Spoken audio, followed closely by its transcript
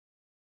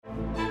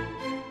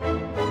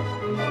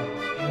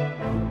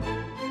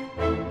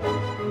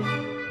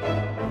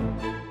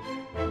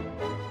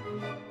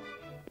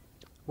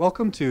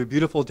Welcome to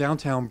beautiful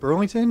downtown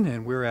Burlington,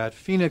 and we're at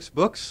Phoenix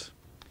Books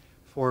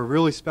for a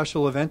really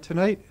special event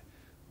tonight.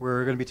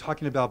 We're going to be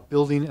talking about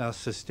building a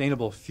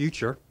sustainable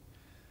future,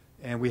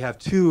 and we have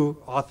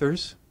two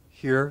authors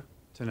here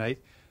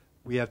tonight.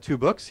 We have two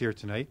books here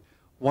tonight.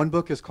 One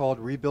book is called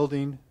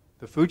Rebuilding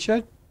the Food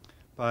Shed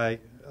by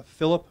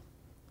Philip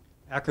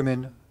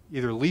Ackerman,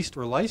 either Leist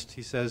or Leist.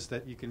 He says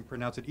that you can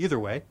pronounce it either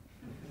way,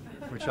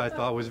 which I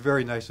thought was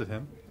very nice of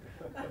him.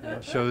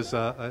 It shows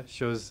a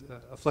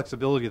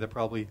flexibility that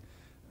probably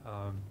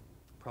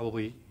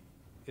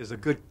is a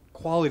good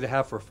quality to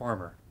have for a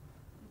farmer,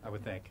 I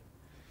would think.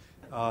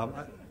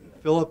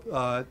 Philip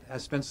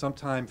has spent some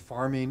time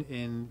farming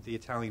in the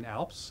Italian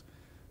Alps,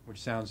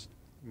 which sounds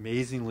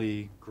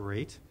amazingly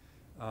great,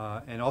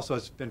 and also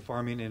has been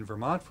farming in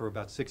Vermont for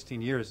about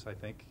 16 years, I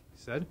think he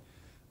said.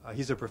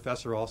 He's a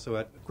professor also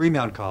at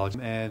Greenmount College,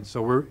 and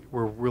so we're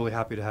really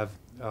happy to have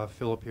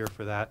Philip here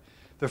for that.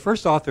 The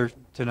first author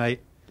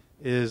tonight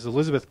is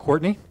Elizabeth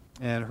Courtney,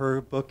 and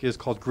her book is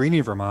called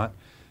Greening Vermont.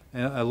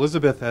 And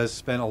Elizabeth has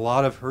spent a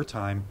lot of her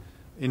time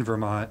in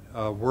Vermont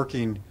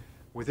working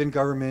within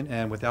government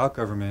and without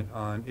government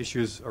on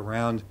issues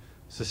around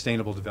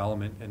sustainable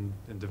development and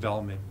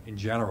development in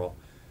general.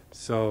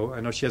 So I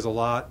know she has a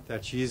lot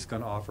that she's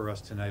going to offer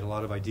us tonight, a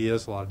lot of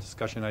ideas, a lot of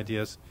discussion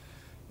ideas,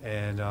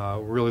 and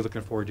we're really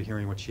looking forward to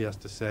hearing what she has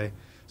to say.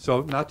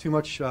 So not too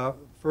much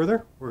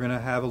further, we're going to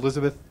have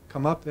Elizabeth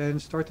come up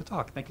and start to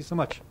talk. Thank you so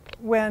much.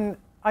 When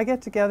I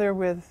get together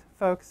with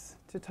folks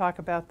to talk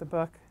about the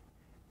book,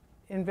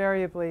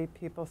 invariably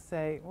people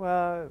say,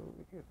 well,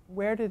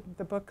 where did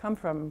the book come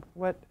from?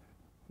 What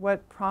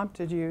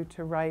prompted you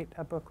to write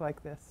a book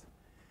like this?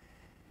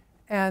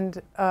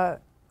 And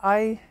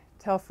I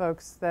tell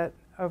folks that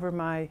over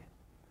my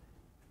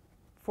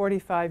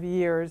 45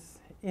 years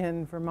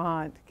in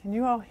Vermont, can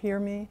you all hear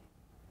me?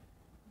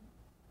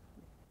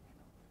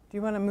 Do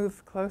you want to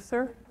move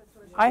closer?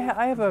 I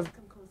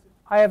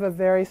have a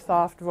very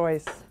soft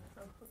voice.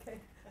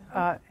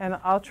 And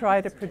I'll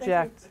try to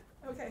project.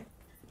 Okay.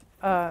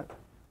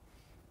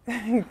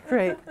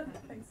 Great.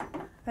 Thanks.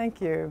 Thank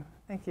you.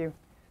 Thank you.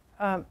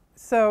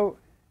 So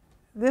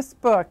this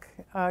book,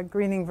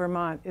 Greening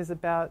Vermont, is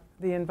about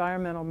the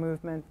environmental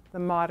movement, the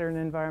modern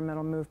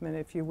environmental movement,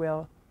 if you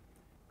will,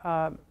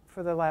 for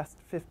the last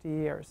 50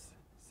 years.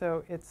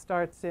 So it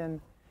starts in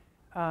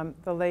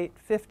the late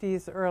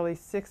 50s, early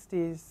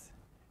 60s,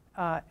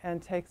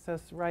 and takes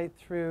us right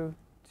through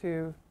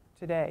to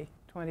today,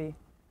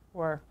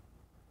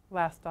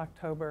 last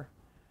October.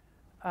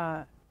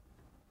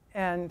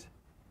 And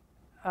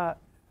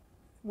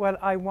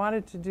what I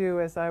wanted to do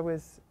as I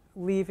was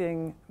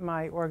leaving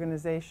my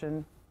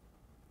organization,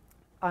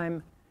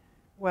 I'm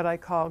what I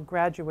call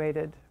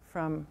graduated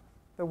from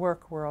the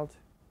work world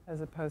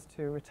as opposed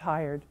to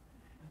retired.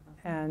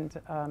 And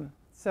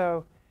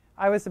so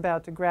I was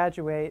about to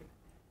graduate,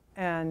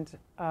 and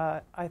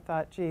I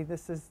thought, gee,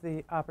 this is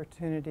the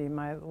opportunity.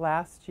 My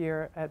last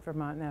year at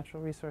Vermont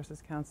Natural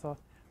Resources Council,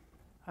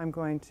 I'm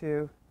going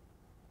to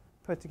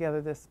put together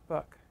this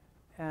book.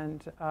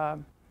 And a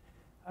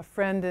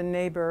friend and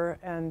neighbor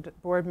and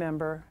board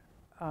member,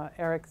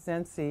 Eric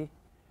Zensi,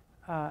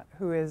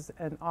 who is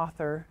an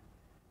author,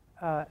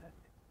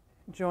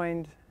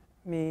 joined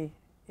me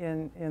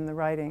in the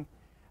writing.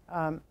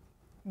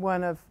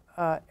 One of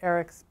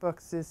Eric's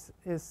books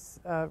is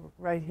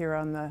right here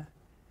on the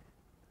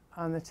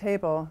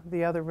table,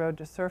 The Other Road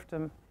to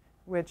Serfdom,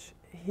 which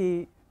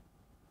he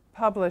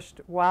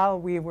published while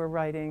we were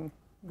writing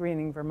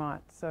Greening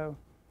Vermont. So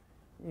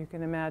you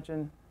can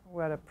imagine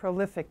what a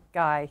prolific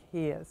guy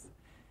he is,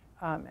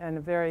 and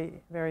a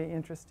very, very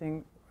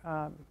interesting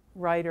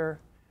writer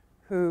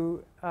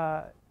who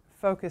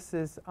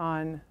focuses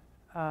on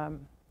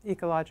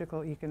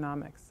ecological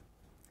economics.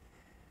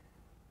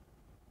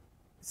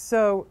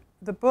 So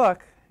the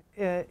book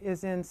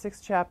is in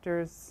 6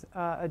 chapters,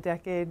 a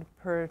decade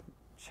per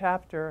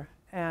chapter,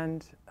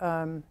 and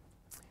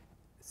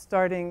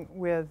starting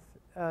with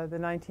the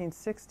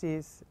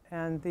 1960s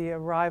and the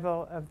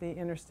arrival of the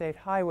interstate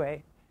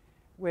highway,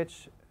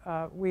 which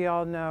we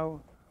all know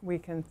we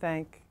can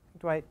thank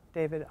Dwight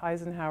David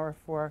Eisenhower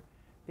for,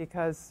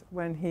 because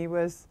when he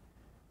was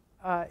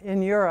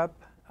in Europe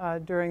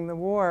during the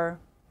war,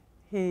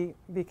 he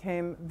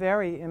became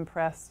very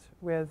impressed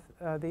with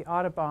the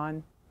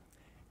Autobahn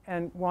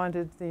and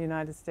wanted the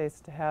United States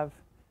to have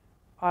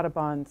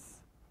Autobahns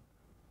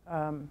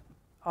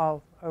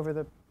all over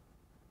the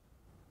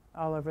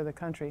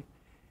country.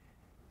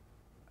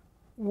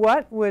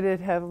 What would it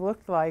have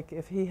looked like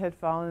if he had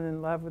fallen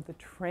in love with the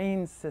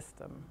train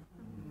system?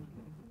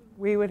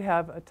 We would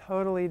have a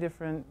totally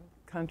different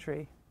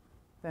country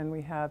than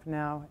we have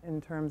now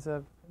in terms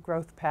of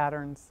growth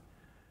patterns.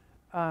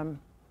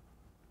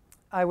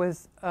 I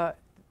was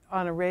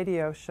on a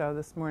radio show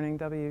this morning,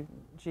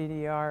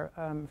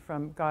 WGDR,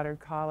 from Goddard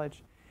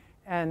College,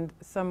 and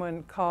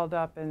someone called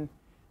up, and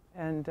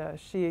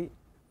she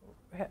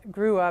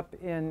grew up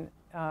in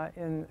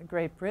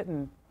Great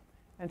Britain,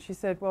 and she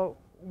said, well,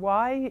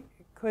 why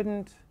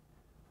couldn't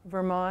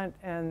Vermont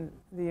and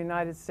the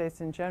United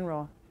States in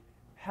general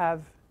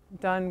have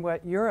done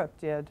what Europe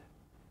did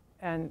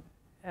and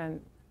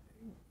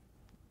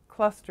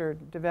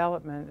clustered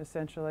development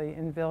essentially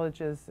in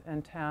villages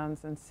and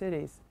towns and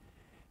cities.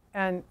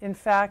 And in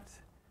fact,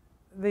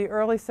 the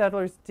early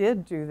settlers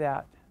did do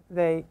that.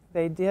 They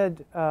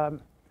did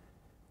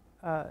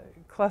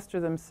cluster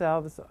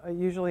themselves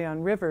usually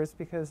on rivers,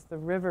 because the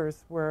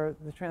rivers were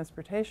the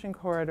transportation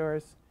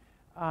corridors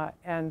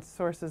and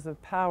sources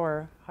of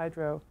power,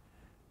 hydro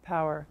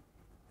power.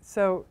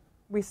 So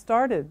we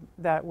started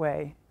that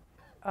way,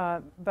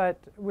 but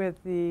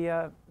with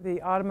the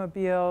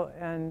automobile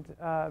and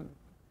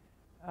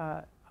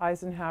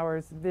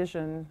Eisenhower's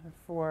vision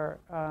for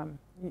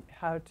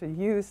how to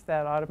use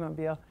that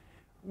automobile,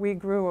 we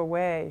grew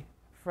away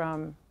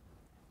from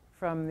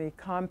the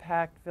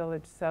compact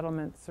village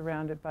settlement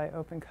surrounded by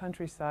open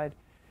countryside,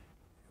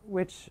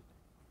 which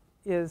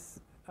is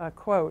a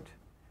quote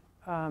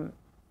from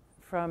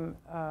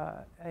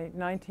a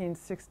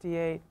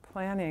 1968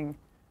 planning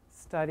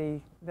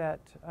study that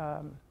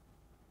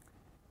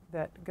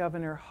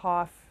Governor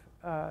Hoff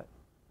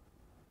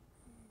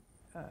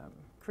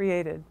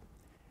created.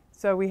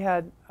 So we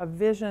had a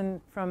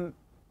vision from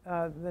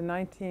the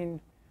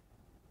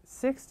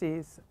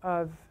 1960s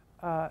of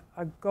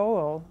a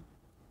goal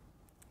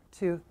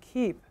to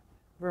keep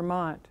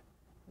Vermont's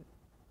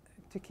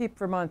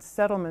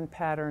settlement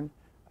pattern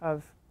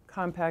of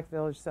compact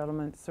village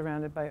settlement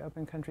surrounded by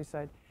open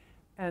countryside.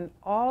 And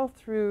all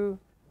through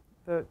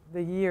the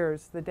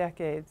years, the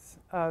decades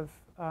of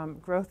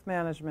growth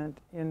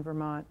management in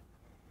Vermont,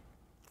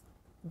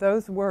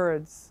 those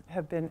words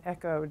have been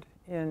echoed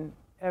in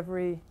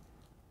every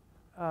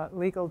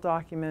legal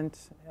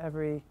document,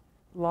 every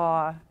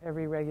law,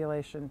 every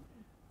regulation,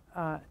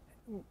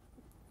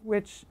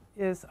 which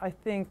is, I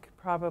think,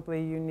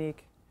 probably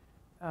unique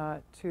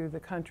to the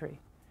country.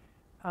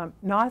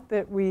 Not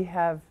that we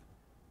have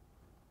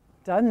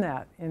done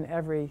that in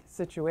every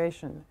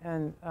situation,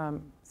 and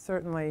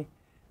certainly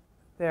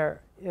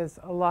there is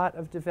a lot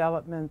of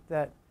development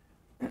that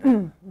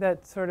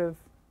that sort of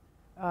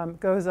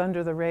goes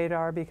under the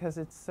radar because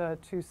it's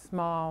too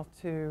small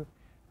to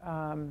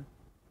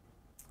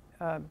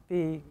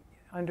be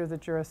under the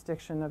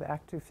jurisdiction of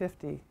Act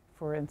 250,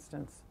 for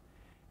instance.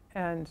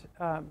 And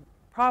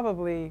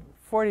probably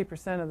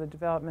 40% of the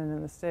development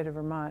in the state of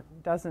Vermont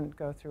doesn't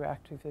go through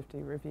Act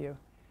 250 review.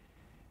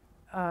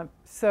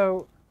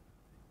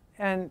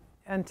 And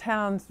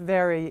towns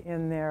vary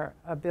in their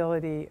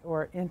ability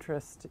or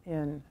interest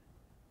in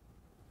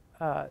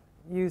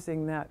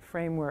using that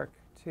framework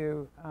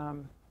to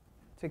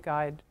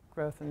guide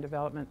growth and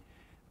development.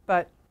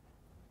 But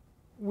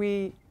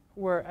we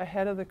were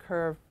ahead of the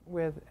curve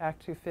with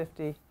Act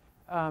 250,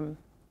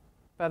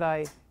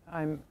 but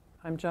I'm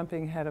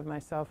jumping ahead of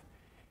myself.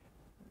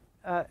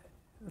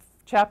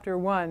 Chapter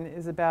 1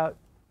 is about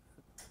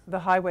the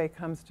highway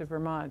comes to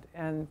Vermont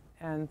and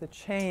the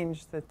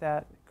change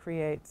that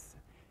creates.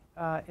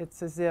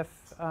 It's as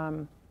if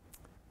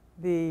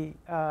the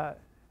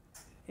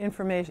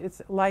information,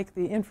 it's like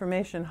the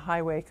information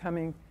highway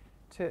coming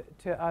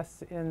to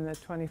us in the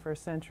 21st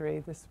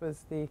century. This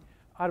was the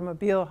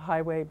automobile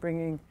highway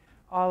bringing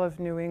all of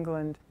New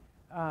England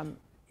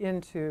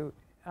into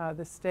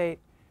the state.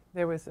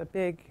 There was a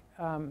big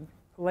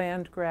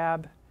land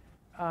grab.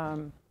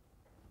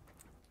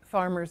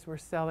 Farmers were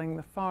selling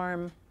the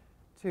farm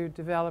to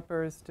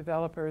developers.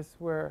 Developers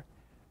were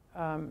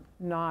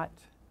not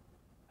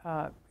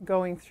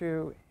going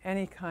through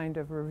any kind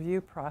of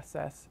review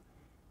process.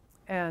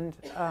 And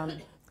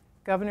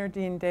Governor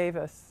Dean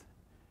Davis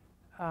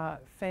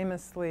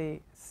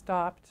famously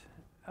stopped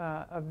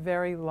a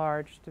very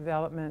large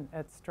development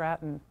at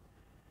Stratton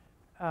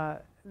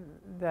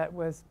that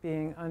was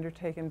being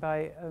undertaken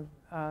by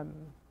an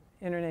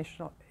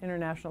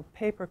international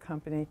paper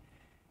company.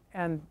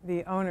 And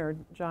the owner,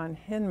 John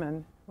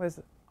Hinman, was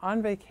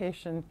on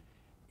vacation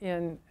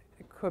in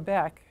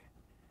Quebec.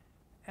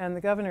 And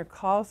the governor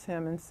calls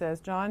him and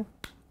says, "John,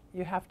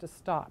 you have to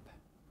stop.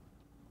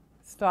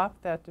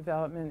 Stop that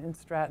development in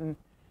Stratton.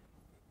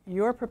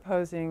 You're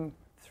proposing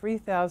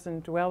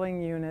 3,000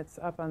 dwelling units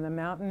up on the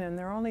mountain, and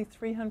there are only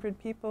 300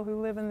 people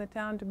who live in the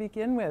town to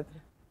begin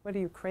with. What are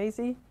you,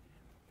 crazy?"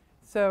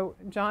 So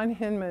John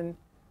Hinman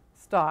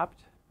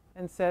stopped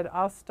and said,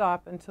 "I'll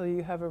stop until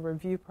you have a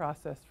review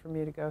process for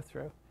me to go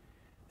through."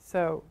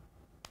 So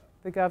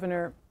the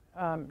governor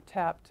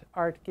tapped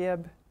Art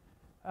Gibb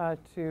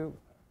to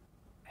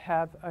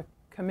have a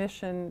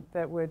commission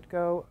that would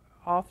go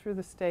all through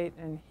the state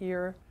and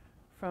hear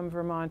from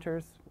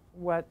Vermonters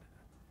what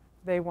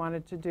they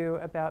wanted to do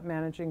about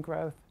managing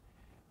growth.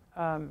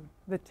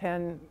 The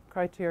 10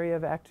 criteria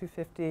of Act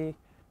 250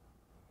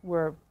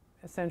 were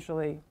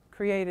essentially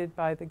created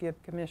by the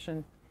Gibb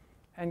Commission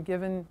and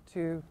given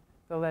to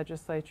the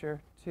legislature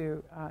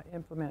to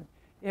implement.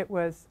 It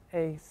was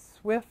a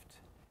swift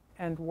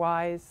and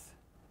wise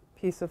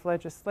piece of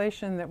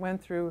legislation that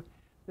went through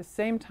the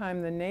same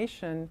time the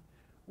nation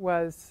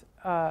was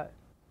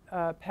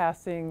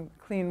passing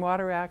Clean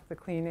Water Act, the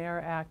Clean Air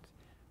Act,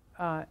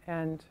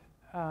 and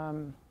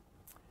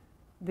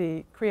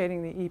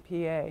creating the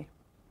EPA.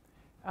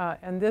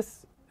 And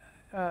this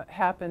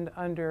happened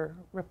under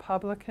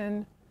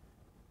Republican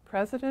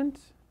president.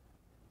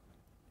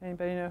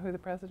 Anybody know who the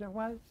president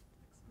was?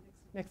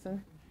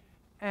 Nixon.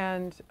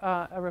 And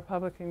a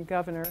Republican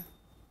governor,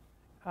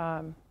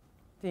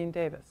 Dean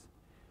Davis.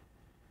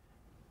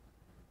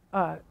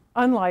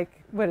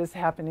 Unlike what is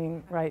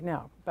happening right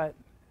now, but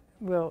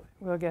we'll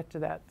get to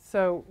that.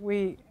 So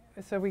we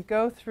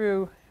go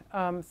through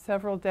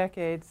several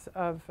decades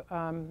of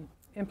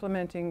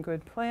implementing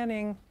good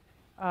planning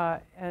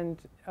and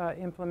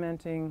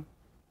implementing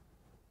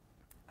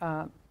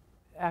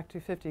Act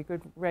 250,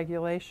 good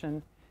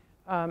regulation,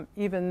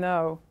 even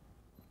though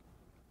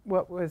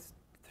what was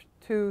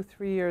 2-3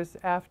 years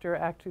after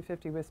Act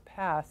 250 was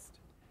passed,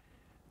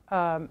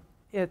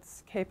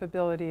 its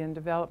capability and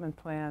development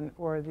plan,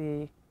 or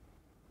the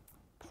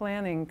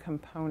planning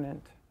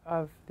component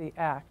of the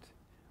Act,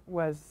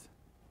 was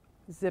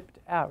zipped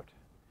out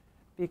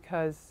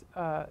because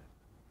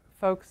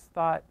folks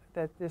thought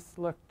that this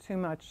looked too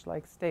much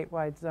like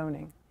statewide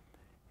zoning.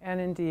 And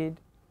indeed,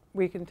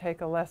 we can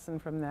take a lesson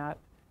from that.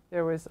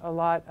 There was a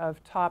lot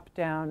of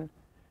top-down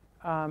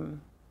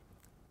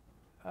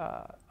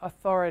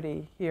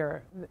authority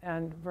here,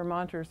 and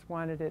Vermonters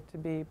wanted it to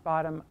be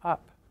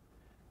bottom-up.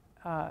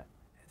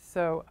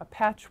 So a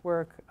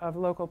patchwork of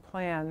local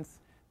plans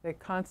that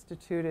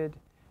constituted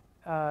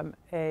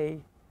a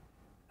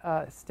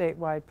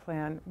statewide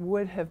plan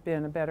would have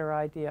been a better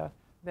idea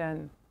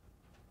than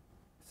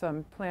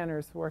some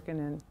planners working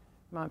in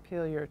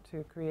Montpelier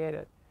to create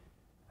it.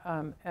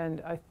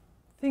 And I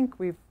think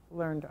we've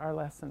learned our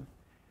lesson.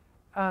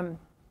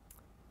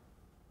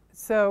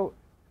 So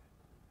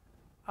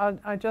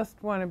I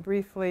just want to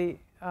briefly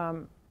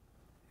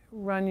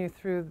run you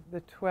through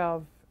the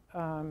 12,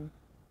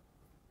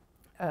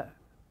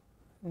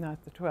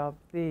 not the 12,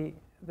 the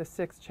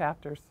 6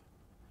 chapters.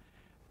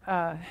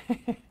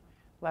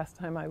 Last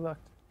time I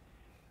looked.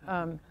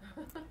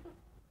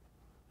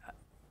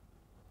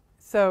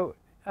 So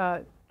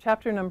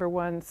chapter number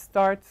 1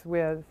 starts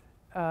with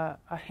a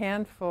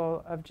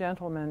handful of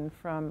gentlemen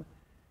from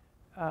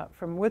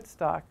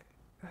Woodstock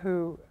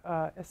who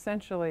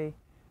essentially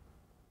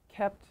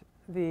kept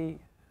the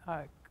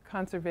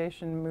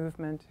conservation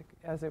movement,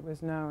 as it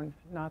was known,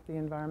 not the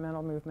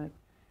environmental movement,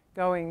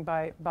 going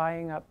by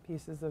buying up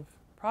pieces of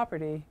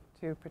property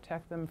to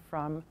protect them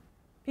from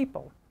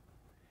people.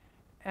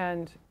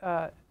 And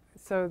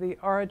so the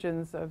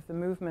origins of the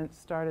movement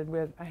started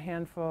with a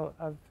handful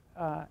of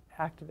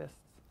activists.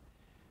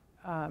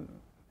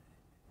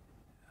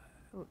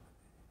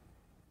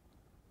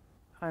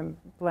 I'm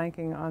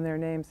blanking on their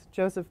names.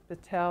 Joseph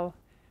Battelle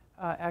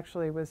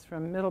actually was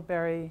from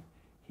Middlebury.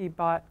 He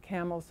bought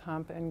Camel's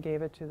Hump and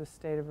gave it to the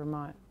state of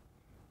Vermont.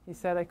 He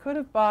said, I could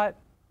have bought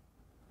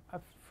a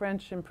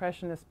French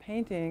Impressionist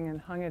painting and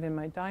hung it in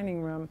my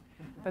dining room,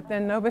 but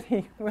then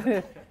nobody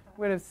would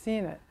have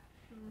seen it.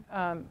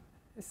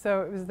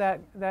 So it was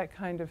that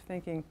kind of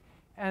thinking.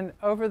 And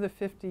over the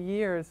 50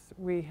 years,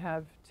 we've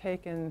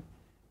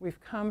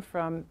come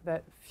from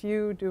that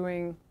few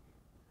doing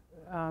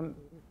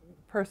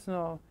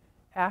personal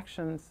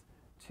actions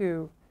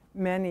to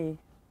many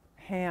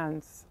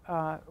hands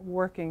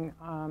working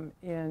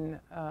in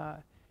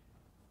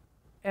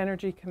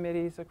energy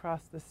committees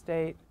across the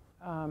state,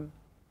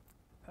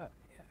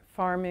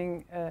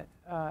 farming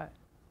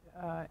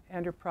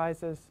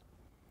enterprises,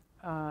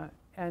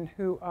 and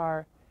who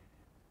are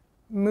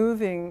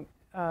moving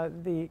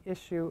the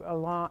issue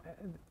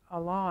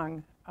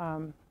along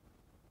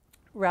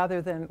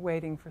rather than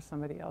waiting for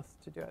somebody else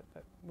to do it.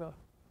 But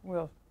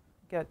we'll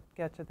get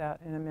to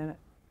that in a minute.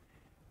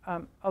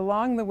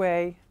 Along the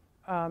way,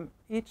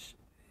 each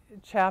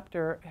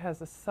chapter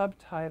has a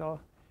subtitle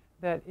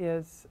that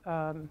is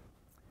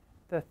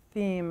the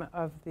theme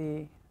of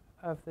the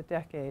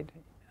decade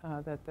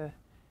that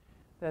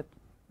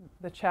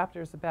the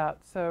chapter is about.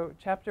 So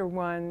chapter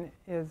 1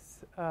 is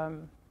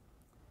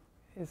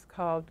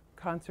called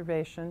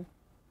Conservation.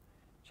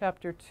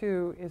 Chapter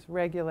 2 is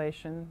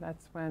Regulation.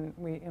 That's when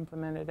we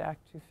implemented Act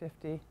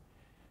 250.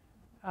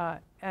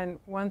 And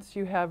once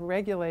you have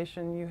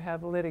regulation, you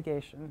have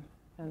litigation.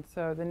 And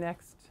so the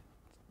next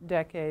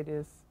decade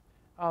is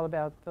all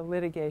about the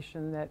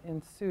litigation that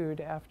ensued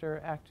after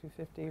Act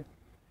 250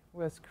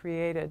 was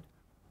created.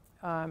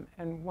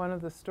 And one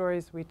of the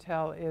stories we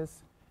tell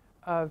is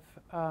of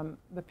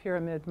the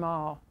Pyramid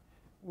Mall,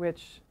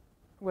 which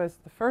was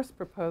the first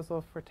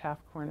proposal for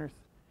Taft Corners.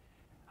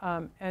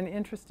 And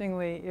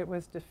interestingly, it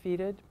was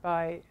defeated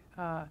by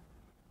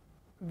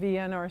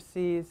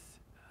VNRC's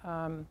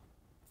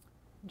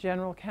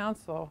general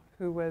counsel,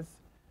 who was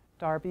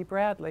Darby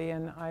Bradley.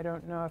 And I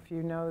don't know if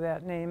you know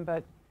that name,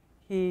 but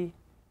he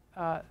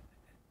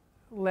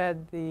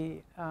led the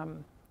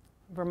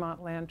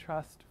Vermont Land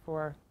Trust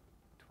for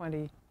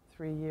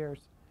 23 years.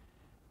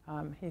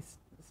 He's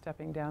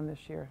stepping down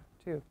this year,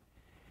 too.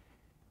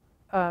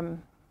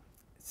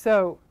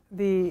 So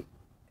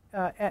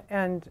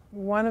and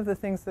one of the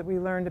things that we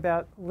learned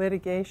about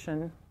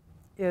litigation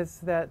is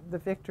that the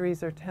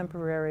victories are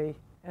temporary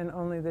and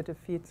only the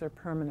defeats are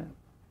permanent.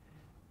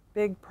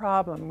 Big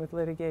problem with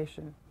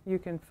litigation. You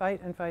can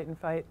fight and fight and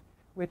fight,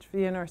 which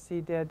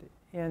VNRC did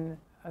in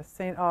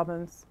St.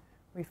 Albans.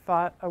 We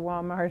fought a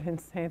Walmart in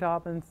St.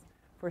 Albans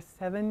for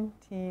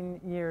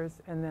 17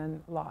 years and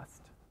then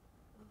lost.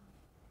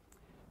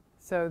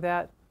 So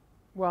that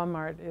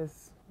Walmart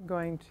is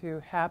going to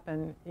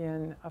happen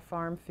in a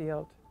farm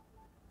field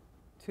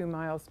 2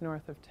 miles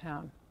north of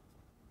town.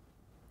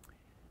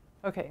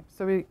 Okay,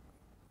 so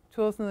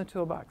tools in the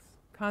toolbox: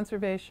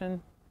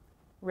 conservation,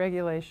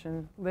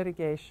 regulation,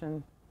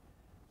 litigation,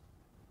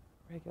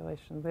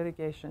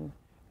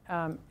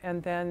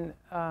 and then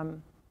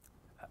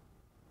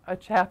a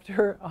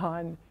chapter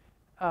on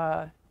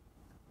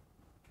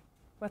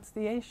what's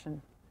the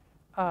Asian?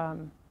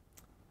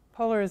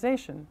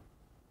 Polarization.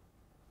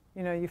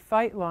 You know, you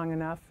fight long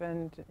enough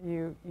and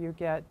you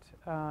get,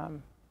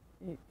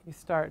 you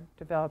start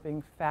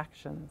developing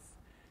factions.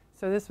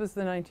 So this was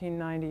the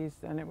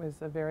 1990s, and it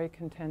was a very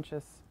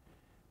contentious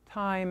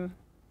time.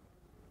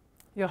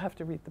 You'll have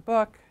to read the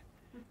book.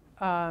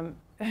 And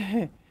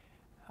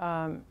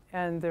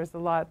there's a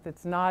lot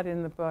that's not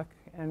in the book,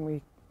 and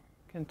we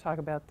can talk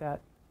about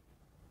that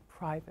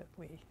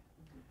privately.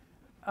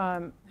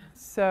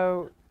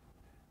 So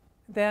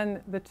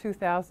then the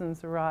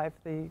 2000s arrived,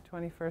 the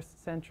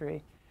 21st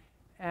century,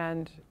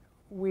 and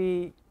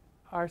we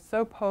are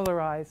so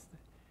polarized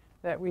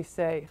that we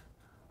say,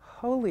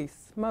 holy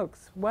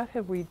smokes, what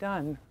have we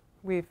done?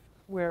 We're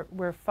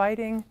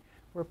fighting,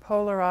 we're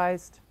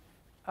polarized.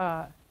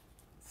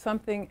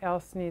 Something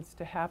else needs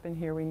to happen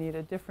here. We need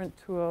a different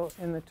tool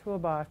in the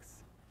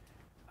toolbox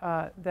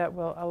that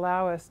will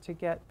allow us to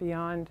get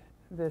beyond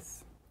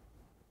this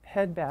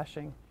head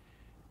bashing.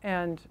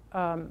 And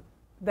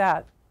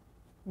that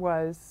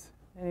was,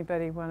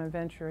 anybody want to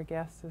venture a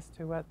guess as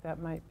to what that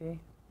might be?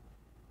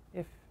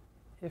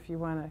 If you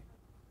want to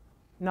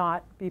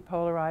not be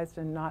polarized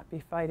and not be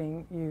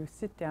fighting, you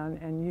sit down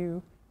and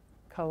you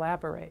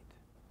collaborate.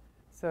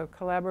 So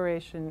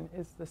collaboration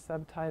is the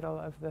subtitle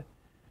of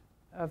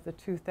the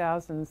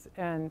 2000s,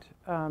 and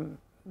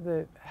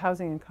the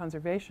Housing and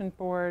Conservation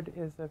Board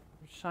is a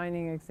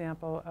shining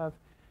example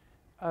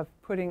of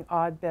putting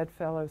odd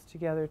bedfellows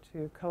together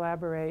to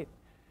collaborate.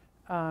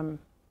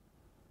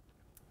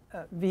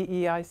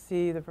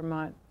 VEIC, the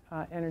Vermont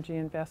Energy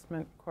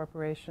Investment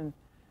Corporation,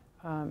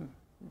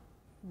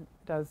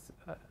 does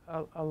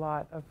a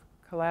lot of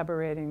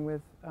collaborating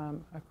with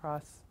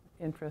across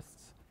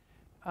interests.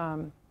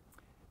 And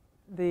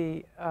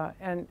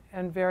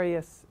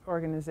various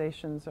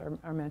organizations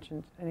are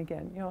mentioned. And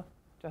again, you'll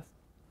just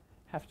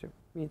have to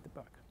read the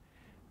book.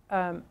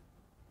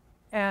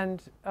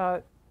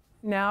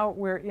 Now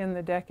we're in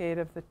the decade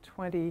of the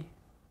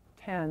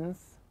 2010s.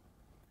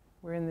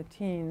 We're in the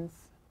teens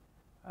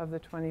of the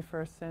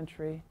 21st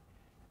century.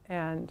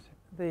 And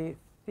the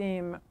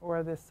theme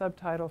or the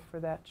subtitle for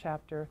that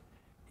chapter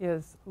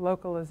is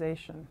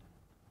localization.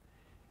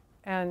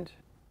 And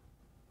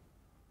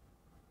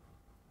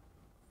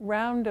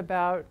round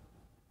about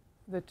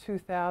the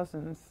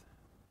 2000s,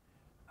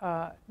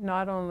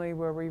 not only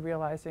were we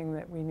realizing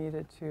that we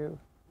needed to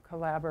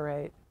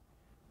collaborate,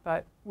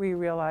 but we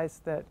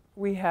realized that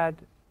we had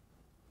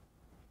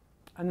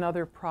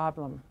another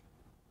problem.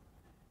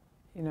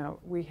 You know,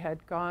 we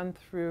had gone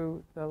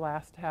through the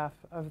last half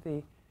of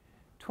the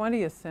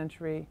 20th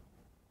century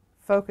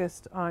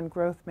focused on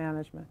growth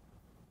management.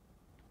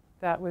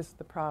 That was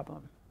the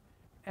problem.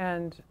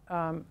 And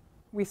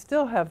we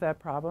still have that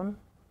problem.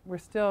 We're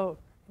still,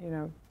 you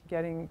know,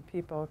 getting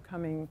people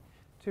coming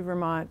to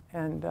Vermont,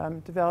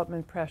 and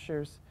development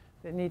pressures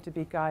that need to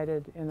be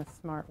guided in a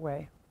smart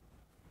way.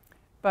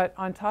 But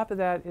on top of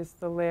that is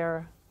the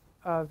layer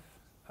of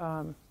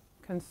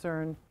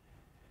concern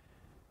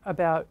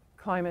about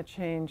climate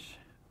change,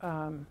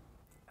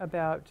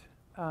 about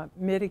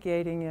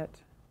mitigating it,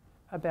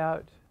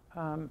 about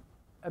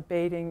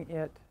abating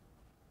it,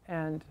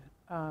 and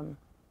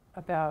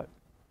about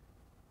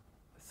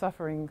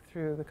suffering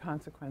through the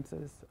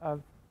consequences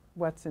of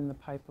what's in the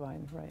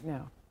pipeline right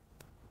now.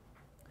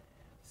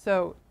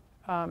 So,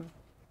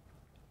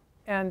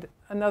 and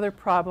another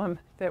problem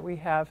that we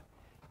have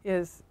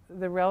is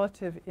the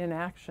relative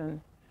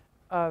inaction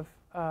of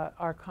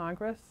our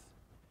Congress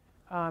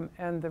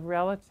and the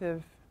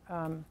relative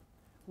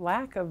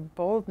lack of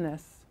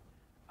boldness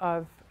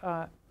of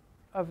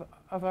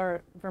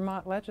our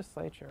Vermont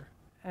legislature.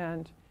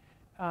 And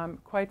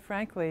quite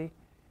frankly,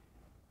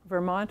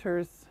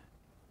 Vermonters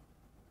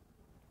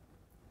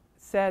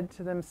said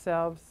to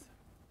themselves,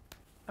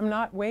 I'm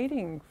not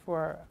waiting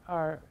for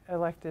our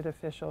elected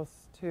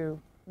officials to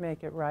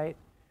make it right.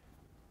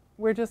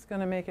 We're just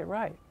going to make it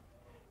right.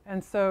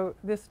 And so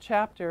this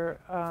chapter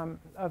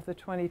of the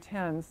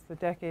 2010s, the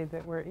decade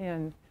that we're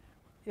in,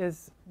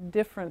 is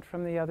different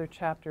from the other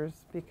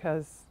chapters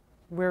because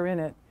we're in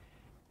it.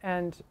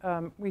 And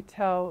we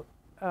tell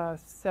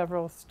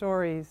several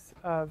stories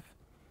of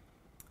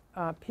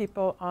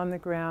people on the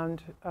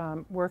ground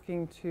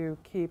working to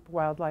keep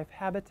wildlife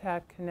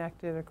habitat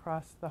connected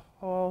across the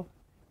whole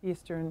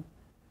eastern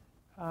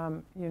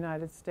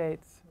United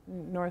States,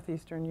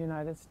 northeastern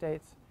United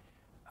States.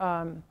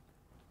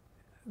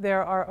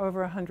 there are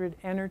over 100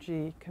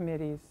 energy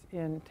committees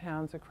in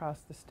towns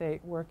across the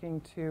state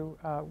working to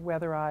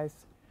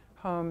weatherize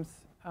homes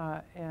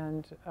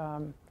and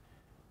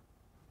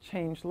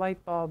change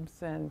light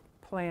bulbs and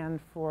plan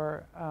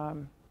for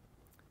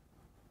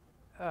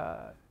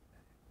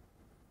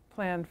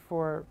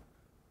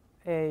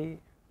a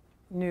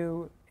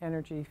new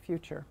energy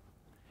future,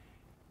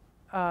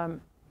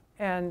 and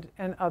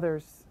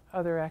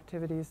other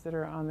activities that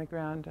are on the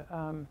ground,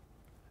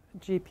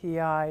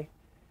 GPI,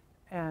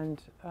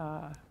 and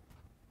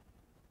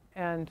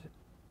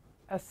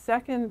a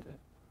second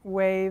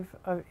wave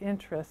of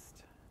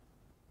interest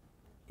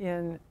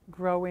in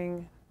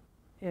growing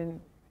in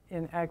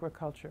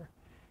agriculture.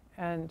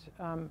 And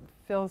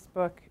Phil's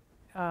book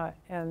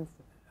and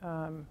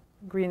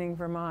Greening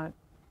Vermont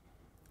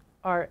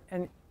are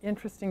an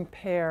interesting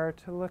pair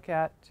to look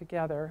at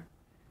together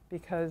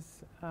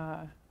because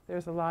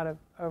there's a lot of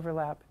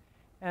overlap.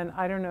 And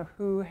I don't know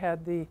who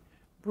had the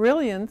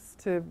brilliance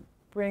to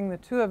bring the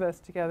two of us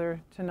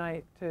together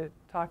tonight to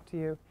talk to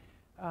you,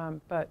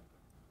 but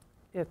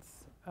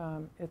it's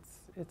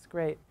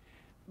great.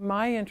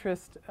 My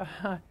interest,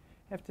 I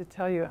have to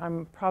tell you,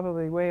 I'm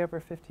probably way over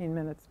 15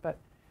 minutes, but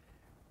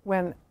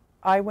when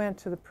I went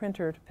to the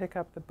printer to pick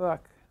up the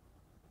book,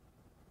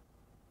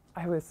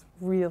 I was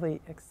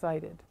really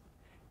excited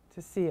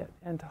to see it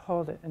and to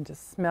hold it and to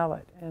smell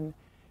it.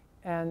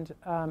 And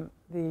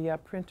the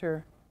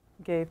printer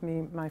gave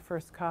me my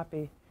first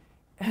copy,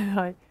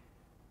 and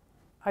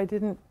I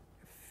didn't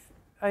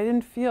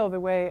feel the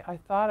way I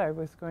thought I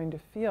was going to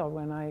feel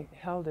when I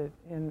held it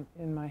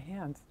in my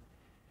hands.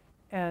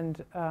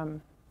 And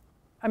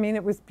I mean,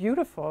 it was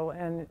beautiful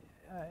and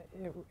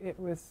it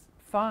was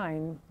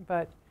fine,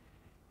 but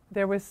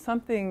there was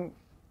something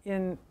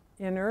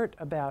inert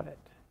about it.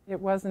 It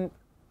wasn't,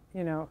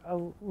 you know, a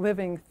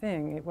living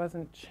thing. It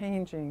wasn't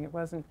changing. It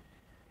wasn't,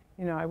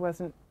 you know,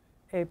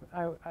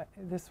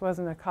 this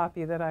wasn't a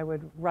copy that I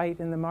would write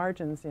in the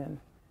margins in,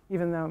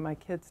 even though my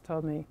kids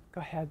told me,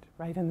 go ahead,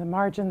 write in the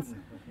margins.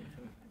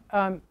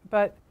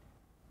 But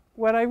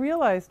what I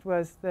realized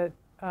was that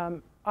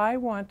I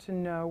want to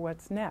know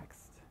what's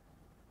next.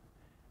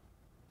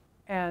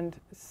 And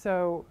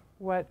so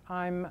what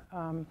I'm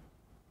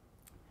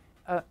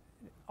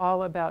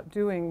all about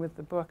doing with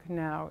the book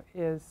now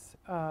is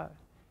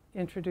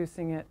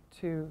introducing it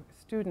to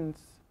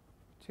students,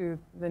 to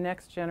the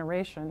next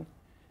generation,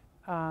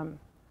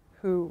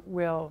 who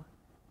will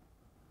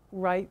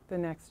write the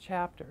next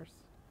chapters,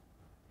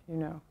 you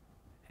know,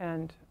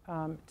 and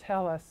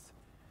tell us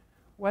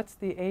what's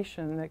the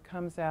Asian that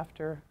comes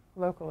after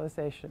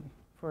localization,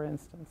 for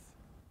instance,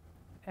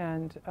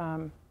 and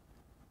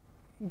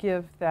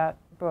give that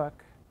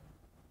book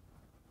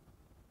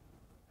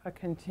a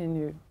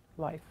continued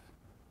life.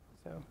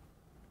 So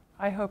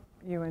I hope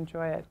you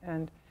enjoy it,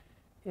 and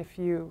if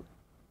you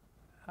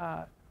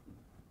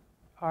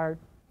are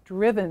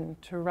driven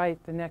to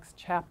write the next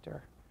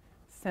chapter,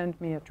 send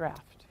me a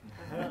draft.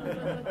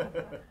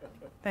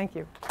 Thank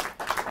you.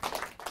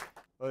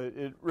 Well,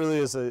 it really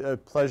is a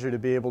pleasure to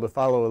be able to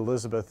follow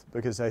Elizabeth,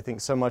 because I think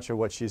so much of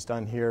what she's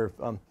done here,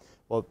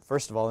 well,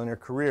 first of all, in her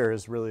career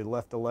has really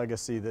left a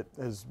legacy that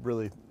has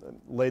really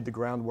laid the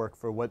groundwork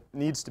for what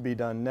needs to be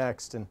done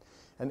next. And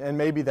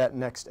maybe that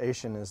next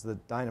Asian is the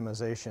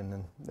dynamization.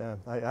 And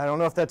I don't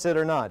know if that's it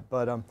or not,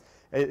 but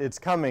it's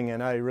coming,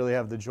 and I really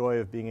have the joy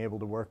of being able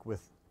to work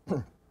with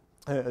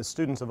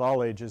students of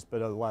all ages,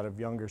 but a lot of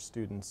younger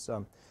students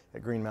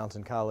at Green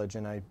Mountain College,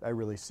 and I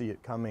really see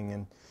it coming.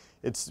 And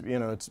it's, you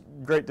know, it's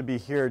great to be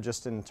here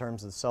just in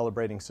terms of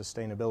celebrating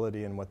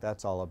sustainability and what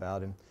that's all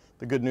about. And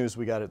the good news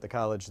we got at the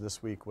college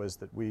this week was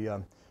that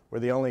we're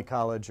the only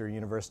college or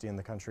university in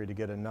the country to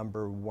get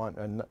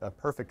a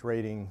perfect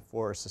rating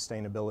for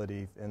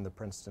sustainability in the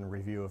Princeton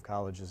Review of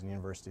Colleges and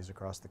Universities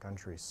across the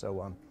country.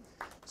 So,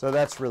 so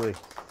that's really,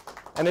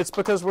 and it's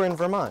because we're in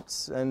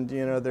Vermont, and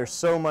you know, there's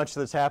so much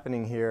that's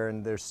happening here,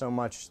 and there's so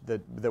much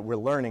that we're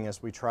learning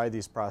as we try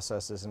these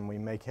processes and we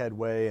make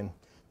headway, and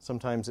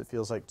sometimes it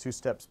feels like 2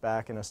 steps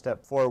back and a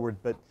step forward.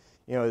 But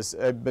you know, as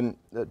I've been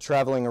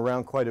traveling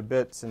around quite a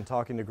bit and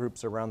talking to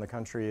groups around the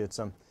country, it's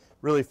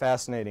really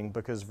fascinating,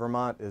 because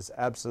Vermont is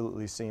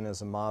absolutely seen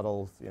as a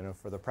model, you know,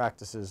 for the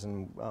practices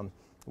in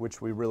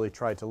which we really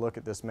try to look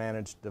at this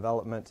managed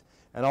development,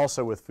 and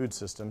also with food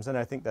systems, and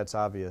I think that's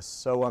obvious.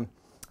 So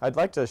I'd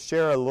like to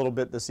share a little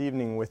bit this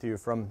evening with you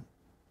from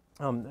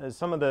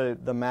some of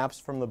the maps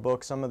from the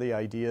book, some of the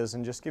ideas,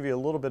 and just give you a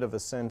little bit of a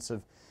sense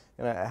of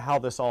how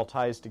this all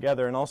ties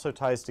together, and also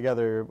ties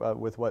together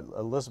with what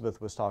Elizabeth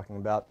was talking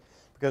about.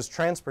 Because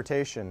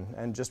transportation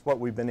and just what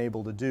we've been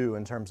able to do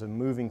in terms of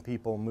moving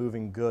people,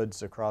 moving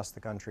goods across the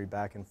country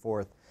back and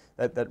forth,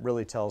 that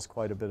really tells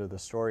quite a bit of the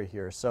story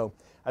here. So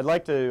I'd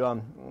like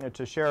to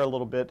share a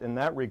little bit in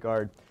that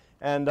regard.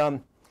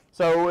 And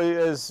so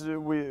as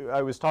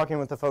I was talking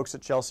with the folks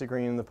at Chelsea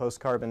Green and the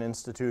Post-Carbon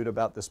Institute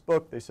about this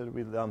book, they said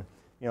we'd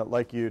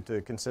like you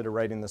to consider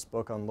writing this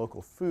book on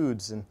local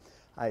foods. And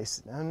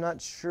I'm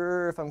not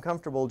sure if I'm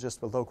comfortable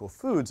just with local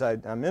foods.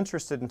 I'm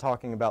interested in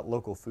talking about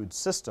local food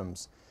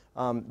systems,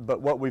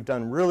 But what we've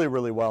done really,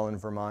 really well in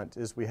Vermont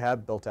is we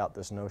have built out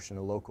this notion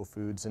of local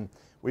foods, and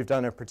we've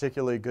done a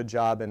particularly good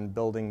job in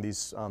building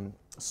these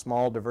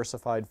small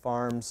diversified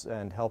farms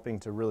and helping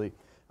to really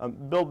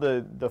build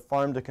the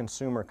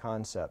farm-to-consumer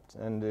concept,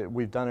 and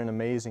we've done an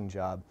amazing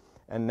job.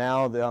 And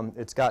now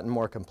it's gotten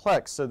more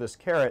complex, so this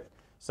carrot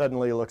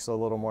suddenly looks a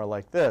little more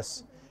like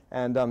this.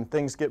 And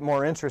things get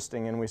more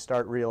interesting, and we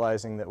start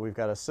realizing that we've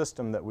got a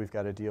system that we've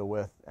got to deal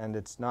with, and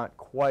it's not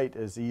quite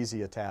as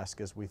easy a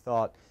task as we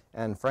thought.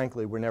 And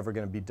frankly, we're never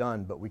going to be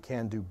done, but we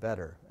can do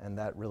better, and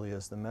that really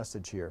is the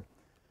message here.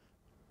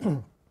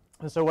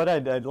 So what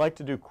I'd like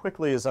to do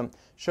quickly is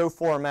show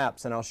 4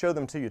 maps, and I'll show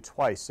them to you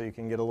twice so you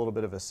can get a little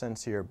bit of a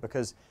sense here,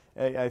 because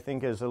I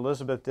think as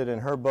Elizabeth did in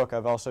her book,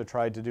 I've also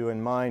tried to do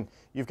in mine,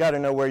 you've got to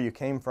know where you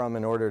came from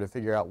in order to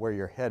figure out where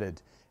you're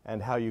headed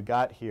and how you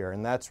got here.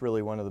 And that's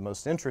really one of the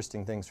most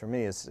interesting things for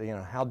me is,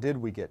 how did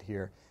we get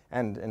here?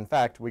 And in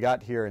fact, we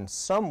got here in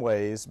some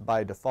ways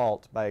by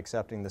default, by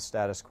accepting the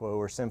status quo,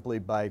 or simply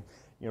by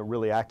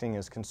really acting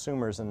as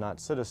consumers and not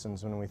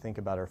citizens when we think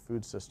about our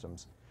food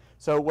systems.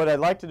 So what I'd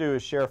like to do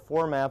is share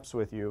 4 maps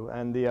with you,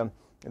 and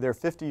they're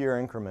 50-year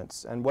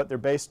increments. And what they're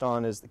based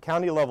on is the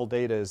county level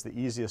data is the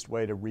easiest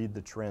way to read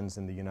the trends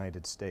in the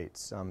United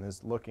States,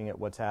 is looking at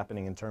what's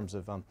happening in terms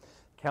of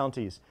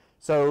counties.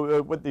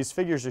 So what these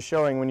figures are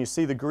showing, when you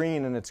see the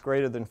green and it's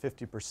greater than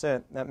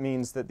 50%, that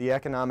means that the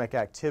economic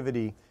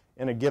activity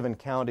in a given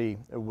county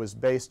was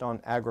based on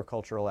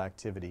agricultural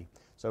activity.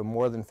 So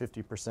more than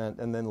 50%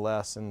 and then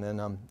less, and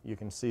then you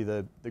can see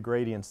the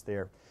gradients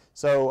there.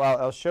 So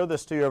I'll show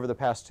this to you over the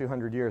past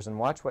 200 years, and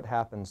watch what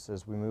happens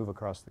as we move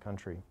across the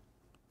country.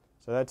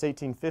 So that's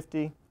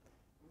 1850,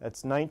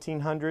 that's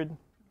 1900,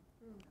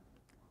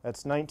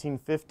 that's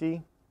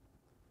 1950,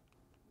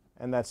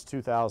 and that's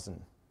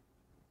 2000.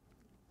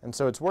 And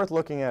so it's worth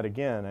looking at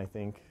again, I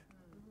think.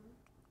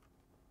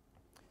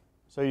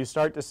 So you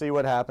start to see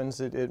what happens.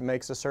 It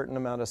makes a certain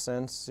amount of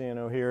sense.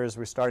 Here as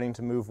we're starting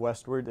to move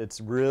westward, it's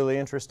really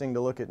interesting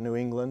to look at New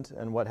England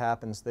and what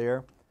happens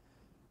there.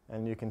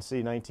 And you can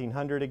see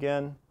 1900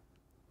 again,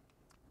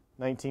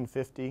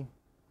 1950,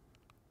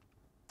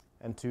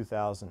 and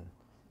 2000.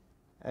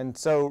 And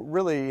so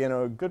really,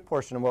 a good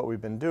portion of what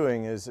we've been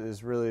doing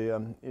is really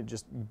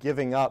just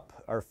giving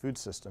up our food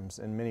systems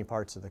in many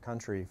parts of the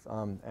country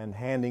and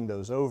handing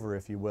those over,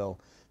 if you will.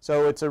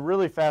 So it's a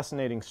really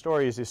fascinating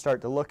story as you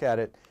start to look at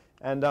it.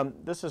 And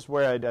this is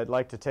where I'd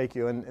like to take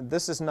you. And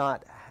this is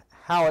not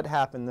how it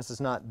happened. This is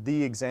not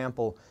the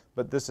example,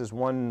 but this is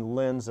one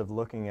lens of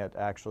looking at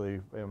actually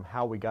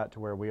how we got to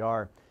where we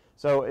are.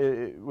 So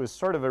it was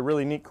sort of a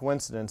really neat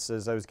coincidence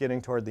as I was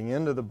getting toward the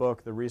end of the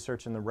book, the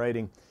research and the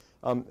writing.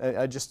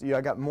 I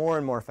got more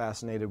and more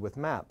fascinated with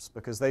maps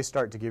because they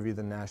start to give you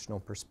the national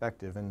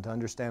perspective. And to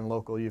understand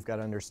local, you've got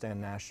to understand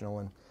national,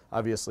 and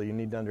obviously you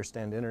need to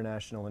understand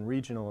international and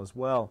regional as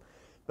well.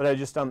 But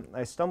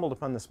I stumbled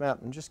upon this map.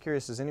 I'm just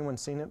curious, has anyone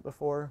seen it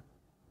before?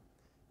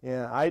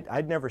 Yeah,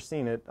 I'd never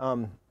seen it.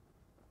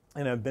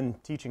 And I've been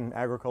teaching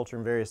agriculture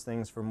and various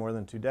things for more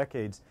than 2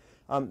 decades.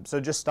 So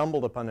just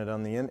stumbled upon it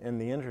on in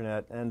the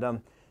internet.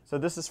 And so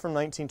this is from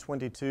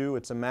 1922.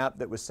 It's a map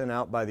that was sent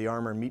out by the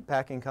Armour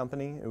Meatpacking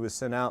Company. It was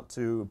sent out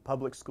to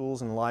public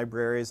schools and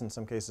libraries, in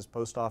some cases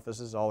post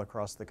offices all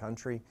across the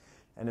country.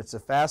 And it's a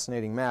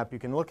fascinating map. You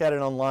can look at it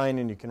online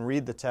and you can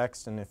read the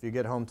text, and if you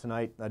get home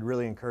tonight, I'd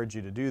really encourage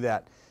you to do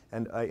that.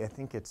 And I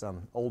think it's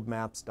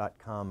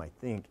oldmaps.com, I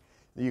think.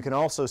 You can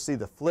also see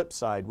the flip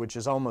side, which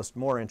is almost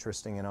more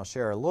interesting, and I'll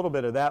share a little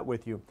bit of that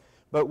with you.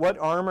 But what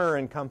Armour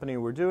and Company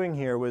were doing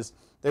here was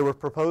they were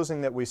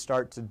proposing that we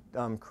start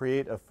to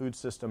create a food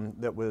system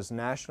that was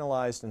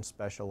nationalized and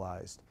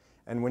specialized.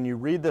 And when you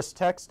read this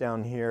text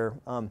down here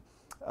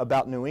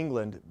about New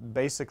England,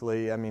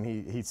 basically, I mean,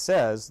 he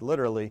says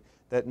literally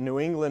that New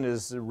England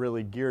is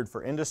really geared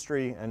for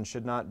industry and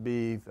should not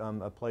be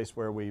a place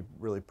where we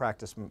really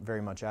practice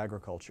very much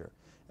agriculture.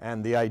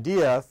 And the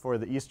idea for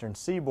the Eastern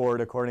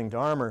Seaboard, according to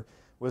Armour,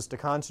 was to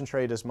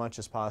concentrate as much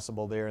as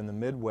possible there in the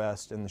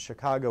Midwest, in the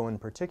Chicago in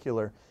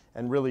particular,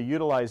 and really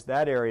utilize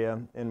that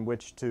area in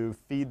which to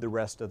feed the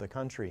rest of the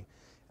country.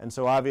 And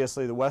so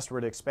obviously the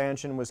westward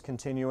expansion was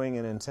continuing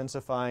and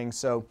intensifying.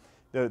 So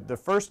the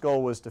first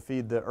goal was to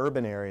feed the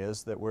urban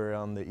areas that were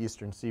on the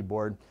Eastern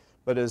Seaboard.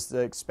 But as the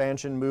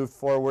expansion moved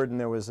forward and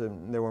there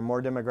were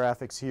more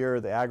demographics here,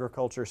 the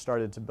agriculture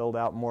started to build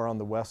out more on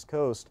the West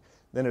Coast,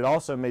 then it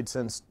also made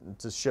sense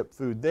to ship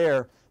food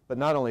there, but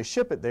not only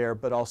ship it there,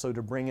 but also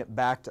to bring it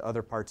back to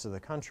other parts of the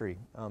country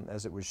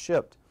as it was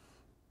shipped.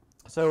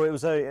 So it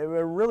was a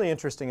really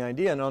interesting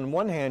idea, and on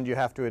one hand you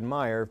have to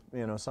admire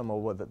some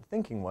of what the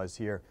thinking was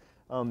here.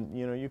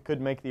 You could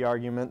make the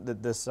argument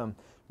that this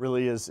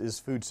really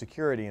is food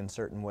security in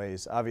certain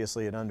ways.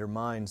 Obviously it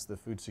undermines the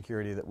food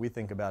security that we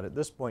think about at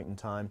this point in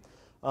time.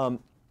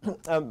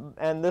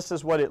 And this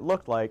is what it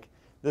looked like.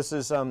 This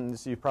is,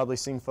 you've probably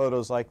seen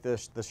photos like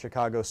this, the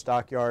Chicago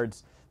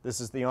stockyards.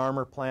 This is the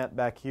Armour plant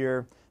back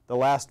here. The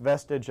last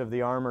vestige of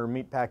the Armour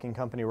Meatpacking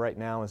Company right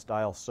now is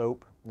Dial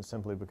soap, and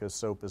simply because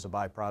soap is a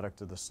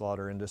byproduct of the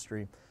slaughter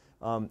industry.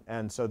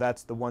 And so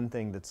that's the one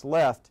thing that's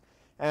left.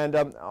 And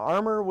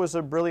Armour was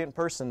a brilliant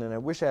person, and I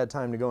wish I had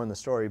time to go in the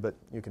story, but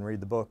you can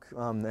read the book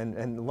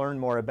and learn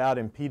more about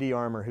him. P.D.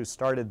 Armour, who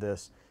started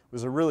this,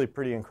 was a really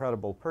pretty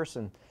incredible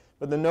person.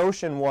 But the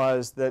notion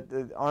was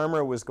that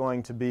Armour was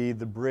going to be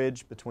the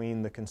bridge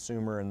between the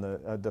consumer and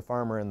the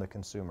farmer and the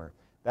consumer.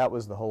 That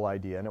was the whole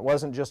idea. And it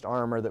wasn't just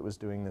Armour that was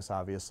doing this,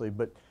 obviously,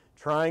 but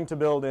trying to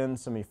build in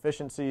some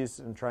efficiencies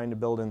and trying to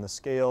build in the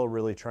scale,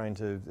 really trying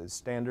to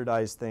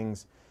standardize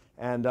things.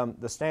 And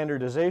the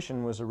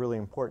standardization was a really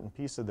important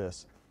piece of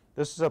this.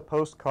 This is a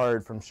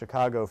postcard from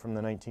Chicago from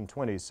the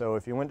 1920s. So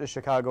if you went to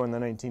Chicago in the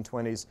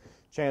 1920s,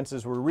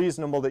 chances were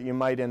reasonable that you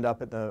might end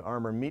up at the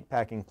Armour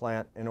meatpacking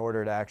plant in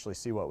order to actually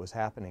see what was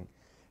happening.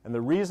 And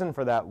the reason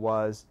for that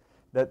was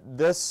that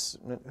this,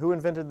 who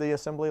invented the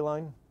assembly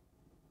line?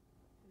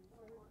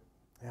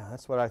 Yeah,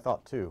 that's what I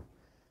thought too.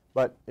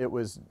 But it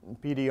was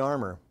P.D.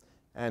 Armour.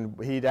 And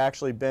he'd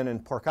actually been in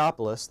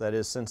Porkopolis, that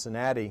is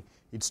Cincinnati.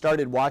 He'd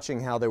started watching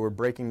how they were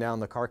breaking down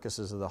the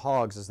carcasses of the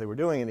hogs as they were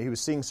doing it. And he was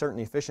seeing certain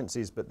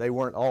efficiencies, but they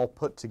weren't all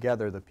put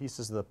together. The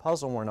pieces of the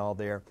puzzle weren't all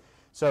there.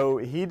 So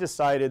he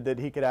decided that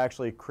he could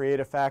actually create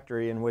a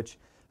factory in which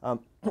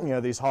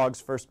these hogs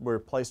first were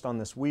placed on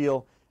this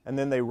wheel, and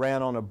then they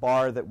ran on a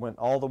bar that went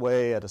all the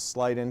way at a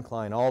slight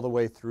incline all the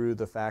way through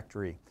the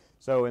factory.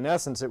 So in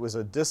essence, it was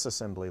a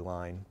disassembly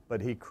line, but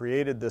he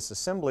created this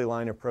assembly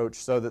line approach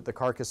so that the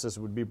carcasses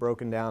would be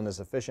broken down as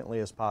efficiently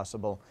as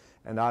possible.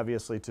 And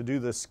obviously, to do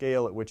the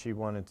scale at which he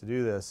wanted to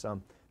do this,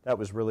 that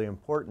was really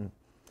important.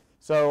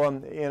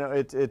 So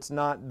it's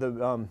not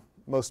the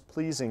most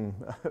pleasing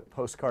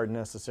postcard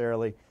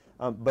necessarily,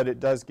 but it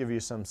does give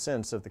you some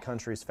sense of the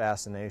country's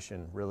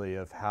fascination, really,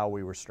 of how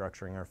we were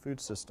structuring our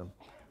food system.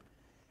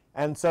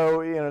 And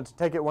so, to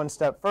take it one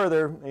step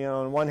further,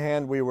 on one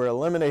hand, we were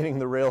eliminating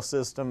the rail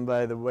system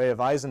by the way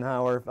of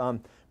Eisenhower,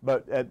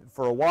 but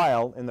for a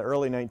while, in the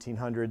early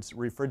 1900s,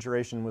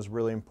 refrigeration was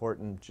really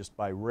important just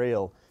by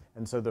rail.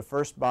 And so the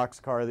first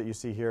boxcar that you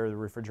see here, the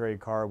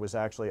refrigerated car, was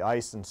actually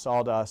ice and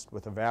sawdust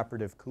with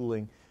evaporative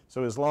cooling.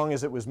 So as long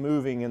as it was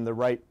moving in the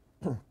right,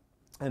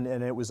 and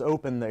it was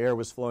open, the air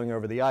was flowing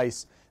over the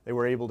ice, they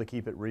were able to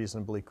keep it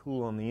reasonably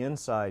cool on the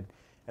inside.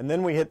 And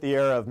then we hit the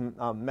era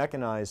of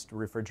mechanized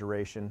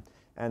refrigeration,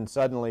 and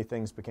suddenly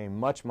things became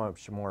much,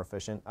 much more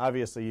efficient.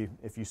 Obviously,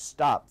 if you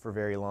stop for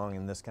very long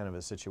in this kind of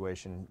a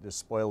situation, the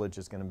spoilage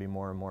is going to be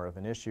more and more of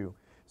an issue.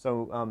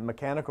 So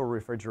mechanical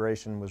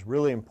refrigeration was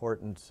really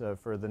important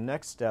for the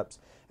next steps,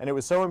 and it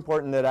was so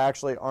important that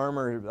actually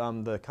Armour,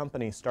 the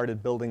company,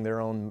 started building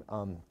their own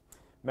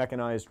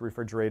mechanized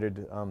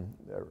refrigerated, I'm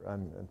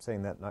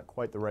saying that not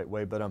quite the right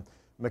way, but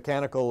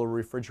mechanical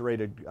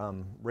refrigerated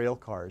rail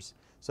cars.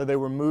 So they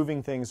were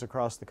moving things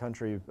across the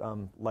country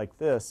like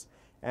this.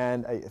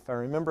 And if I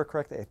remember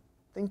correctly, I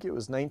think it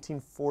was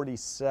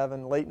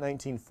 1947, late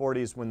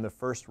 1940s, when the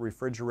first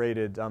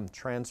refrigerated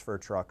transfer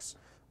trucks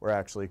were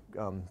actually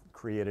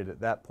created at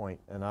that point,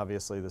 and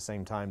obviously the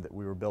same time that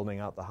we were building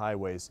out the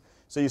highways.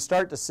 So you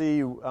start to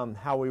see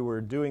how we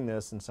were doing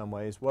this in some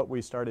ways, what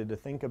we started to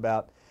think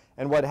about.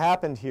 And what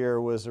happened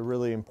here was a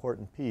really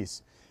important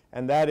piece.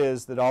 And that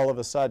is that all of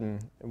a sudden,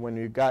 when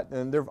you got,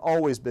 and there have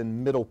always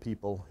been middle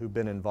people who've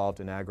been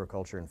involved in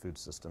agriculture and food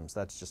systems.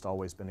 That's just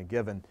always been a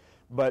given.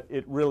 But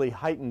it really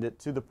heightened it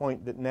to the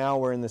point that now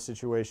we're in the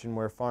situation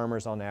where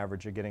farmers on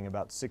average are getting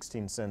about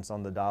 16 cents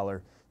on the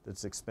dollar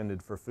that's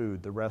expended for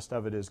food. The rest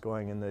of it is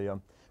going in the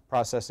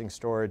processing,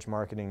 storage,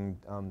 marketing,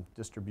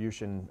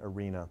 distribution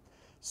arena.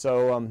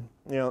 So,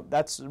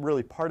 that's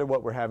really part of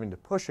what we're having to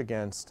push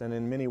against. And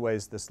in many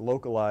ways, this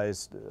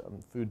localized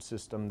food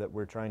system that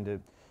we're trying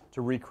to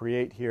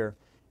recreate here,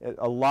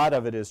 a lot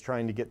of it is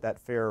trying to get that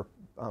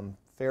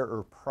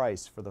fairer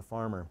price for the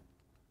farmer.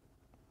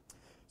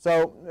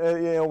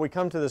 So, we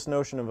come to this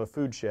notion of a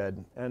food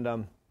shed,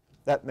 and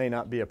that may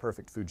not be a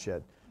perfect food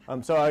shed.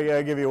 So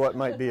I'll give you what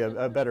might be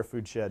a better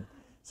food shed.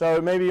 So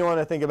maybe you want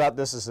to think about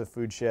this as a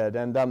food shed.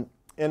 And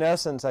in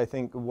essence, I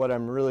think what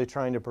I'm really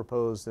trying to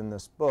propose in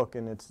this book,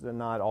 and it's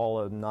not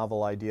all a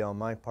novel idea on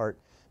my part,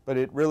 but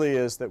it really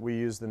is that we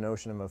use the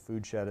notion of a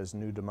food shed as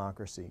new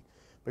democracy.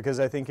 Because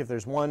I think if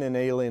there's one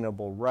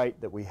inalienable right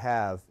that we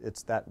have,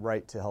 it's that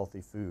right to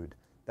healthy food.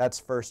 That's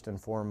first and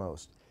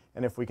foremost.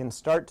 And if we can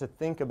start to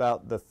think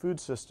about the food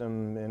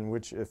system in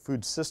which,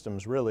 food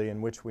systems really,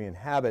 in which we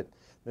inhabit,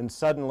 then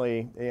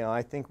suddenly,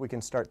 I think we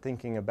can start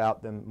thinking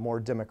about them more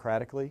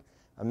democratically.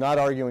 I'm not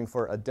arguing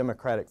for a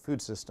democratic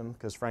food system,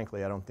 because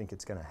frankly I don't think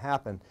it's going to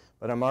happen,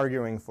 but I'm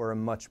arguing for a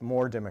much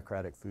more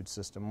democratic food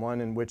system,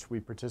 one in which we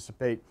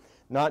participate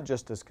not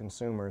just as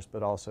consumers,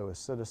 but also as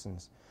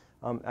citizens.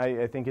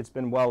 I think it's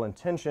been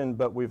well-intentioned,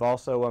 but we've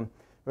also,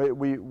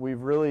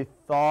 we've really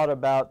thought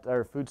about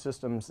our food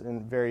systems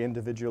in very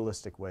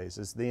individualistic ways.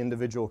 It's the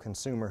individual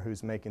consumer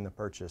who's making the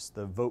purchase,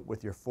 the vote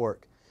with your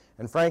fork.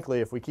 And frankly,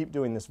 if we keep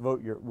doing this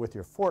vote with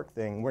your fork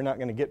thing, we're not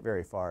going to get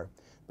very far.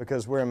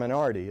 because we're a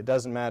minority. It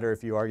doesn't matter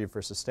if you argue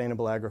for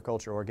sustainable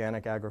agriculture,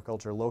 organic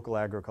agriculture, local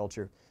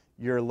agriculture.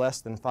 You're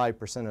less than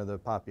 5% of the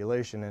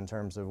population in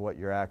terms of what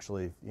you're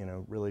actually,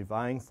 really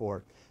vying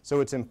for.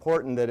 So it's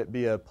important that it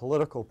be a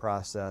political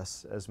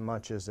process as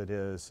much as it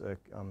is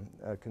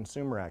a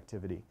consumer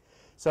activity.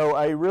 So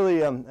I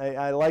really,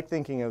 I like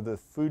thinking of the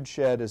food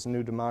shed as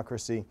new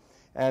democracy.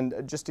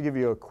 And just to give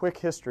you a quick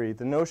history,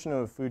 the notion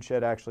of a food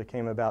shed actually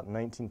came about in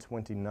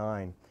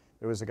 1929.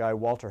 There was a guy,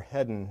 Walter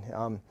Hedden,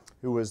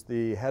 who was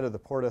the head of the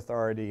Port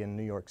Authority in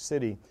New York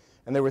City.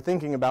 And they were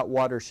thinking about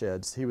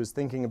watersheds. He was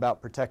thinking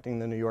about protecting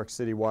the New York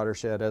City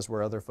watershed, as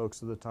were other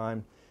folks at the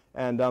time.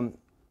 And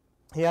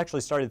he actually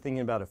started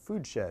thinking about a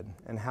food shed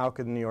and how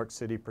could New York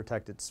City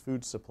protect its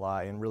food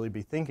supply and really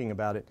be thinking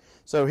about it.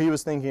 So he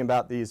was thinking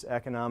about these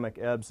economic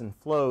ebbs and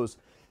flows.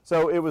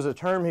 So it was a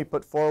term he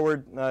put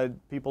forward.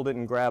 People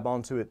didn't grab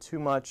onto it too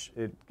much.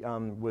 It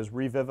was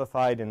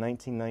revivified in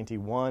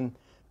 1991.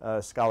 A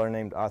scholar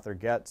named Arthur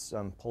Getz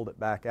pulled it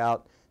back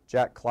out.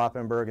 Jack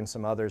Kloppenberg and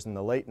some others in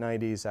the late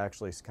 90s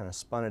actually kind of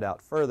spun it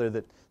out further,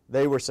 that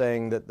they were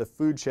saying that the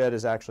food shed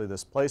is actually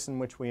this place in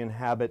which we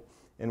inhabit,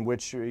 in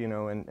which,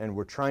 and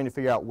we're trying to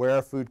figure out where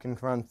our food can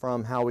come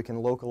from, how we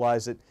can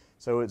localize it.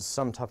 So it's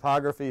some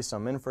topography,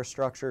 some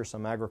infrastructure,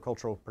 some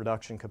agricultural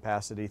production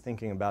capacity,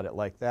 thinking about it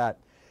like that.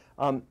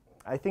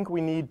 I think we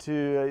need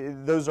to,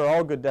 those are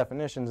all good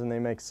definitions and they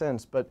make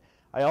sense, but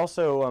I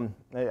also,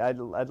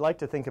 I'd like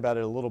to think about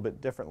it a little bit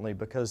differently,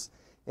 because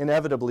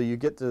inevitably you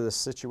get to this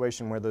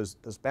situation where those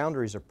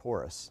boundaries are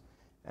porous,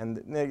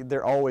 and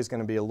they're always going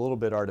to be a little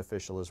bit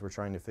artificial as we're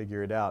trying to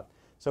figure it out.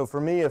 So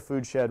for me, a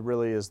food shed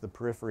really is the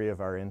periphery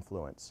of our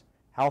influence.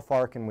 How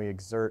far can we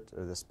exert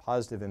this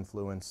positive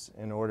influence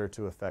in order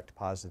to affect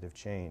positive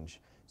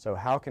change? So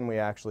how can we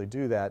actually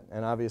do that?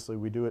 And obviously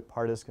we do it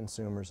part as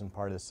consumers and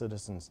part as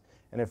citizens.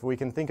 And if we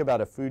can think about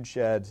a food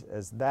shed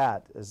as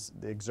that, as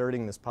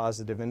exerting this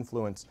positive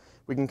influence,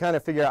 we can kind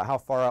of figure out how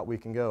far out we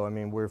can go. I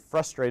mean, we're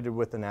frustrated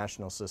with the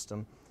national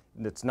system.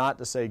 It's not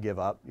to say give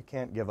up. You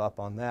can't give up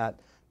on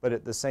that. But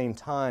at the same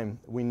time,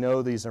 we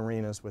know these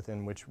arenas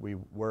within which we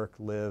work,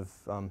 live,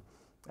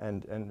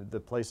 and the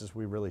places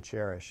we really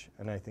cherish.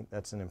 And I think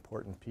that's an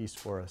important piece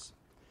for us.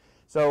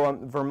 So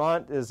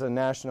Vermont is a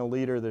national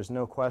leader, there's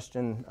no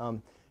question.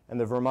 And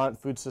the Vermont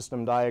food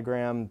system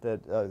diagram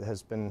that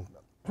has been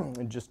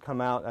just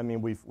come out, I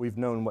mean, we've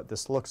known what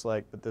this looks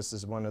like, but this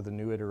is one of the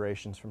new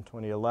iterations from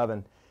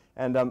 2011.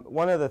 And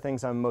one of the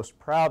things I'm most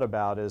proud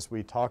about is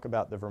we talk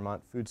about the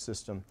Vermont food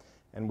system,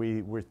 and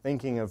we're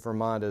thinking of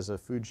Vermont as a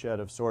food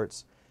shed of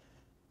sorts,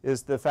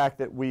 is the fact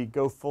that we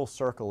go full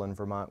circle in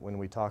Vermont when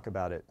we talk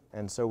about it.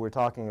 And so we're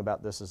talking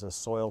about this as a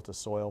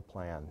soil-to-soil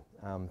plan.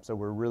 So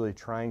we're really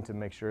trying to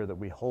make sure that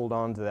we hold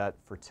on to that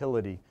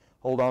fertility,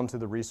 hold on to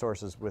the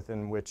resources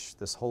within which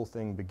this whole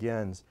thing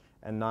begins,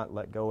 and not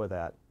let go of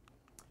that.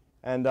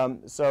 And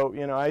so,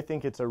 I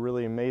think it's a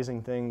really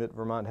amazing thing that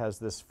Vermont has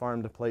this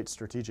farm-to-plate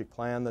strategic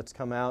plan that's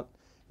come out.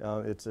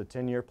 It's a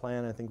 10-year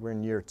plan. I think we're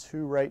in year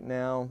 2 right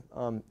now.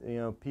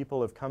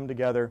 People have come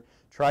together,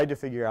 tried to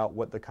figure out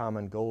what the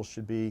common goals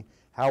should be,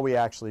 how we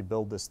actually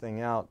build this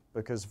thing out.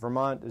 Because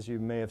Vermont, as you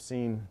may have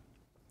seen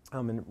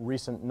in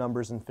recent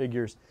numbers and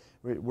figures,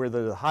 we're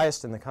the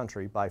highest in the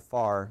country by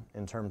far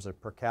in terms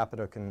of per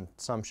capita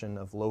consumption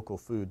of local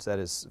foods, that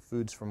is,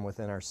 foods from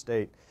within our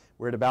state.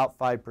 We're at about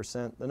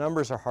 5%. The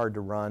numbers are hard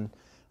to run,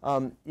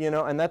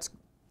 and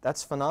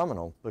that's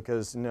phenomenal,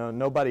 because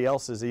nobody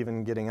else is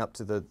even getting up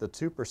to the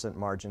 2%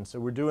 margin. So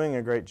we're doing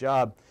a great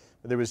job.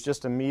 There was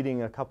just a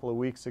meeting a couple of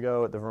weeks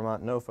ago at the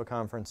Vermont NOFA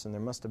conference, and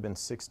there must have been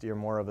 60 or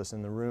more of us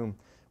in the room,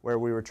 where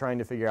we were trying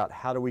to figure out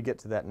how do we get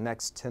to that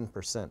next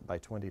 10% by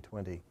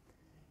 2020.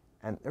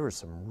 And there were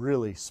some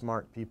really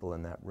smart people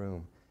in that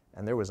room,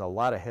 and there was a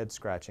lot of head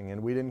scratching,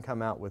 and we didn't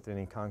come out with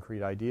any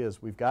concrete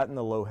ideas. We've gotten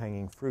the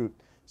low-hanging fruit.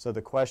 So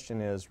the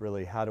question is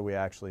really, how do we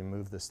actually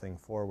move this thing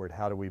forward?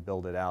 How do we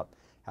build it out?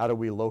 How do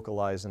we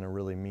localize in a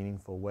really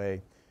meaningful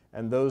way?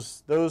 And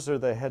those are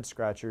the head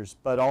scratchers.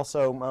 But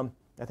also,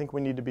 I think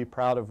we need to be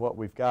proud of what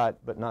we've got,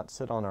 but not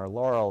sit on our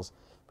laurels,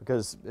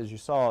 because as you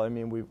saw, I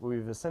mean,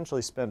 we've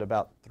essentially spent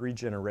about 3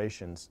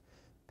 generations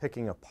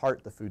picking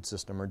apart the food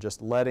system, or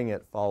just letting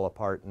it fall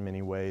apart in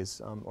many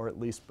ways, or at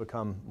least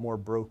become more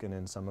broken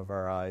in some of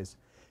our eyes.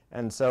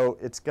 And so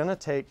it's going to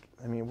take,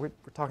 I mean, we're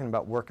talking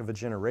about work of a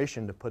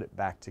generation to put it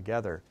back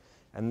together.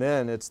 And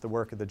then it's the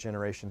work of the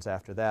generations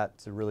after that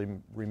to really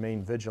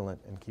remain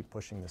vigilant and keep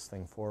pushing this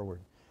thing forward.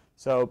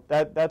 So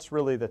that's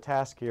really the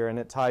task here, and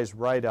it ties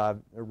right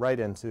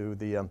into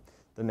the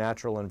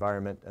natural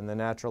environment. And the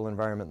natural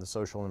environment and the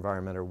social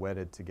environment are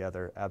wedded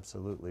together,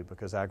 absolutely,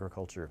 because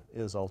agriculture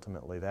is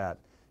ultimately that.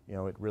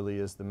 It really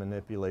is the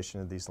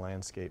manipulation of these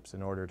landscapes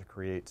in order to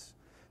create,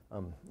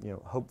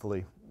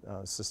 hopefully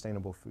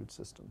sustainable food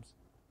systems.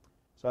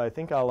 So I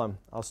think I'll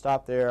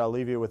stop there. I'll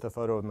leave you with a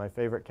photo of my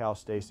favorite cow,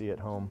 Stacy, at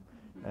home,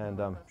 and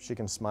she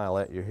can smile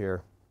at you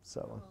here.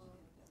 So,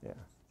 yeah,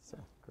 so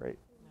great.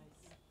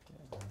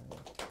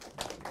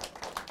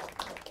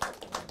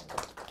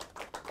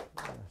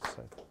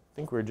 So I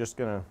think we're just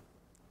going to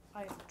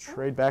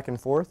trade back and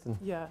forth. And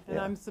Yeah, and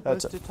yeah, I'm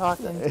supposed to talk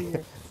into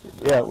your.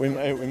 yeah, we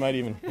might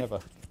even have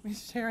a. We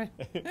share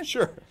it.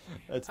 Sure.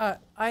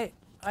 I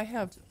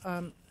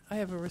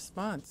have a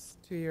response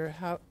to your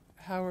how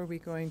are we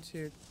going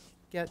to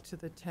get to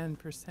the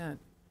 10%?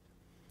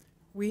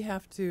 We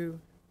have to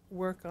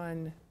work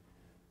on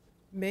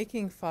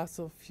making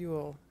fossil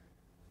fuel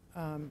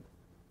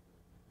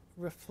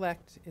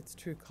reflect its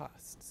true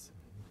costs.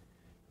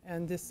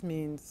 And this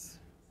means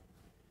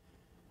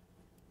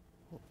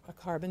a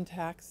carbon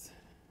tax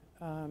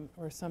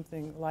or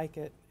something like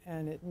it.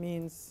 And it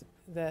means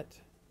that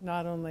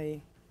not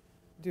only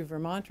do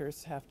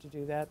Vermonters have to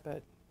do that,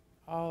 but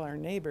all our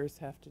neighbors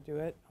have to do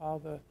it, all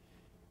the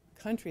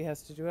country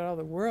has to do it, all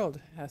the world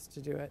has to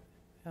do it.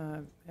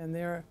 And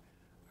there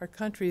are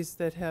countries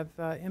that have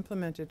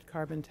implemented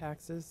carbon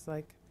taxes,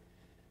 like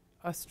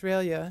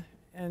Australia,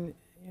 and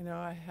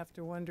I have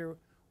to wonder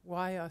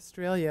why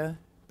Australia,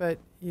 but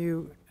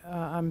you,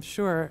 I'm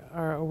sure,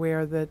 are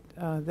aware that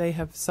they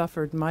have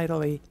suffered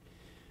mightily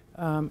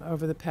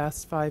over the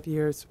past 5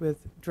 years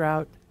with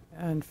drought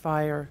and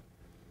fire,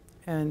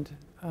 and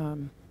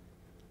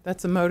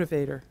that's a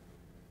motivator.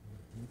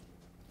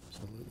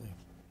 Absolutely.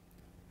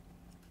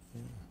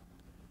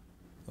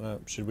 Yeah.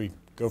 Should we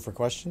go for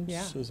questions?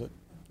 Yeah.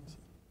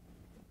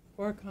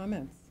 Or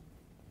comments.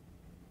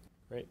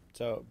 Great.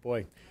 So,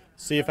 boy,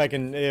 see if I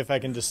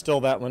can distill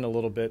that one a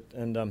little bit,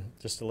 and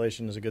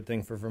distillation is a good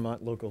thing for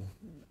Vermont local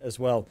as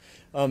well.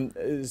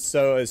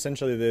 So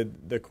essentially,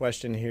 the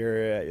question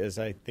here is,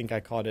 I think I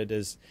caught it,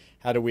 is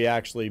how do we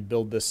actually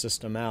build this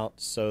system out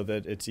so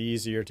that it's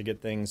easier to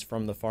get things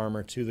from the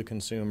farmer to the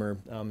consumer,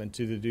 and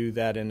to do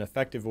that in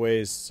effective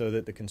ways so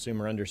that the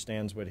consumer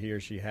understands what he or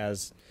she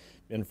has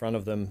in front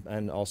of them,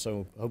 and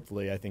also,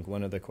 hopefully, I think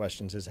one of the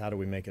questions is how do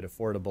we make it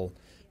affordable?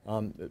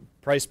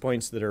 Price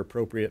points that are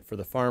appropriate for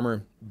the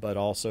farmer, but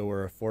also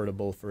are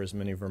affordable for as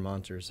many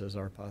Vermonters as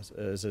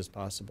is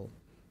possible.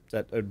 Is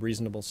that a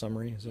reasonable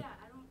summary? Is it?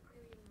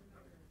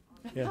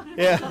 Yeah,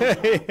 I don't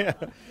really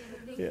remember.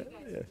 Yeah. Thank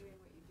you guys for doing what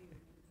you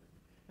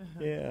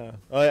do. Yeah.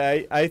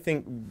 Well, I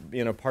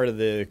think part of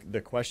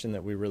the question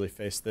that we really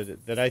face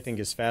that I think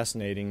is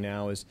fascinating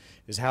now is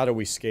how do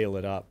we scale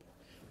it up,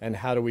 and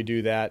how do we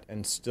do that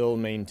and still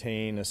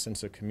maintain a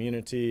sense of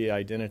community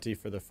identity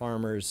for the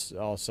farmers?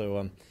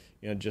 Also,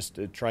 just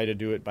to try to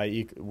do it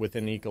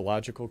within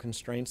ecological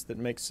constraints that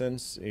make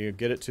sense. You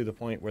get it to the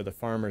point where the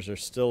farmers are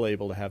still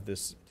able to have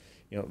this,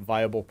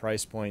 viable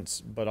price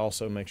points, but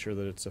also make sure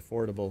that it's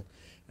affordable.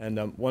 And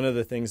one of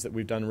the things that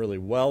we've done really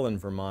well in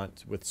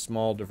Vermont with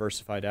small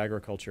diversified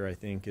agriculture, I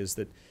think, is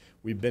that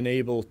we've been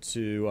able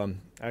to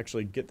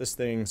actually get this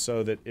thing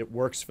so that it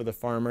works for the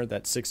farmer.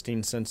 That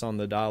 16 cents on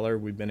the dollar,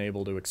 we've been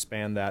able to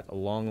expand that a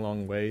long,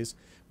 long ways.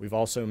 We've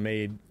also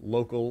made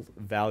local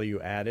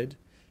value added,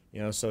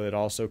 so it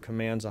also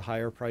commands a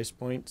higher price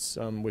points,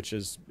 which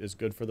is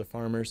good for the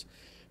farmers.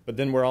 But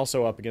then we're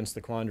also up against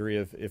the quandary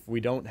of if we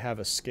don't have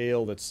a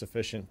scale that's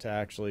sufficient to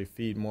actually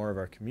feed more of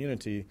our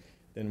community,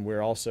 then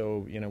we're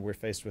also, we're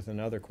faced with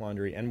another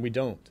quandary, and we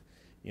don't.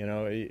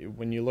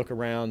 When you look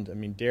around,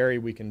 dairy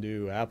we can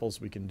do,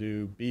 apples we can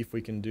do, beef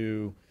we can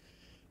do,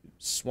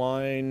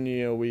 swine,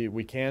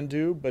 we can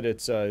do, but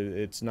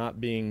it's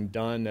not being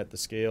done at the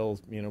scale,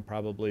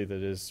 probably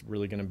that is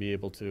really going to be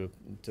able to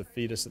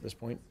feed us at this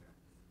point.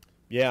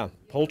 Yeah,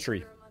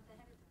 poultry.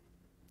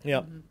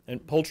 Yeah,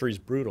 and poultry is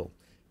brutal.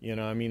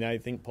 I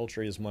think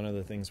poultry is one of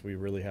the things we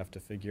really have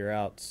to figure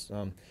out.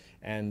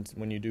 And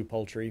when you do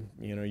poultry,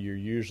 you're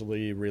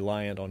usually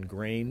reliant on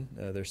grain.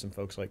 There's some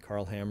folks like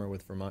Carl Hammer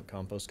with Vermont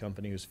Compost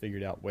Company who's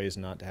figured out ways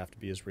not to have to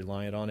be as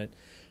reliant on it.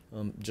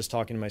 Just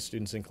talking to my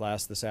students in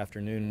class this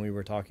afternoon, we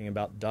were talking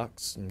about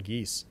ducks and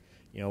geese.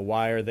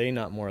 Why are they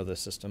not more of the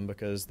system?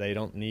 Because they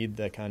don't need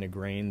the kind of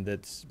grain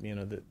that's,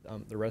 that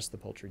the rest of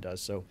the poultry does.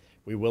 So are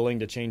we willing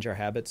to change our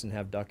habits and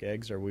have duck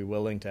eggs? Are we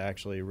willing to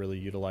actually really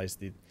utilize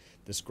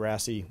this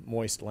grassy,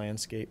 moist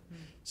landscape?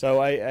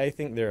 So I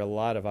think there are a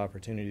lot of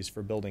opportunities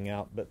for building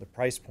out, but the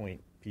price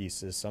point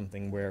piece is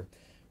something where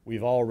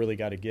we've all really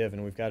got to give,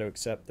 and we've got to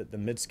accept that the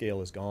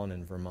mid-scale is gone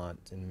in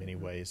Vermont in many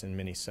ways, in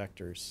many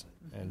sectors.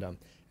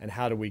 And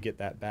how do we get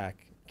that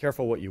back?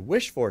 Careful what you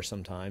wish for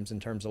sometimes in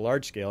terms of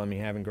large scale.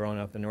 Having grown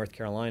up in North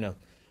Carolina,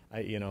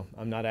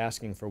 I'm not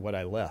asking for what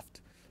I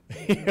left.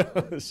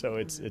 So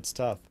it's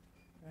tough.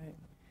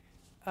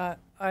 Right.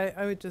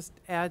 I would just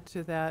add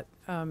to that,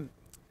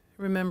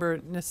 remember,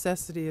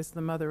 necessity is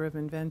the mother of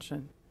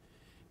invention.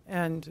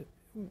 And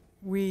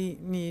we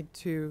need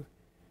to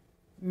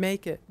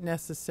make it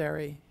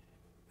necessary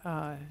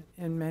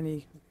in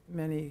many,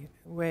 many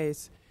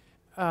ways.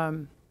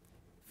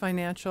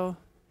 Financial,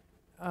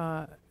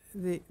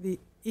 the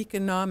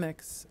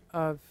economics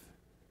of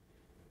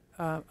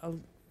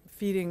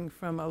feeding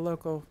from a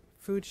local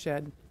food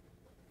shed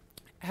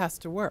has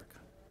to work.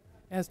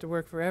 It has to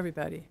work for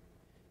everybody.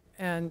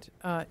 And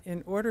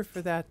in order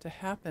for that to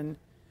happen,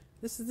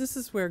 this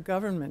is where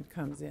government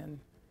comes in.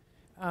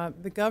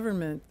 The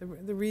government,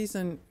 the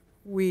reason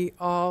we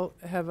all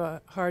have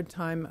a hard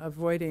time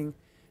avoiding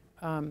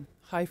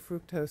high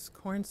fructose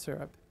corn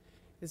syrup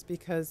is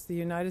because the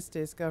United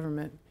States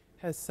government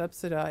has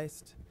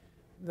subsidized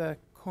the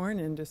corn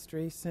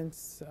industry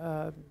since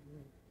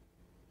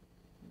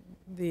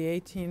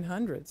the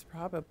 1800s,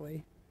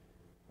 probably,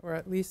 or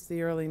at least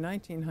the early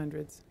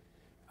 1900s.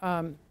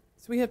 So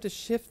we have to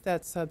shift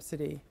that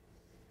subsidy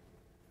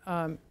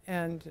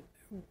and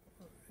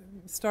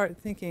start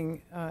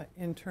thinking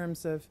in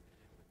terms of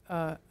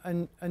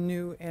a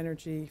new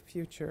energy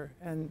future,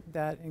 and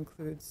that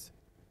includes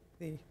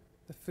the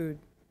food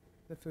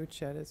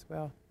shed as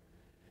well.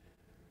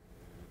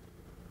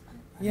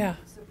 Yeah.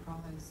 I'm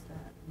surprised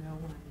that no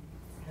one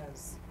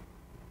has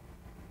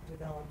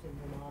developed in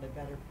Vermont a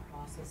better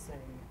processing.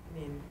 I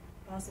mean,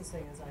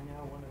 processing is, I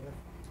know, one of the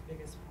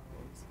biggest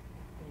problems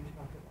when you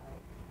talk about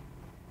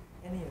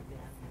any of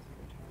the animals we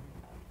were talking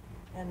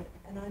about.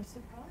 And I'm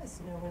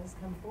surprised no one has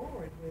come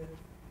forward with,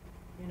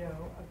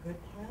 a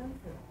good plan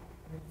for that.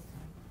 I mean,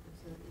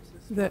 it's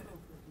a struggle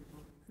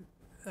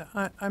for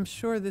people. I'm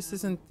sure this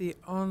isn't the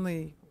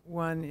only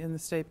one in the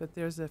state, but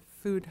there's a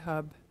food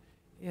hub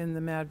in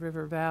the Mad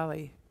River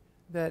Valley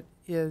that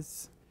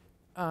is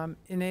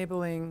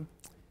enabling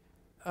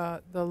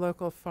the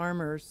local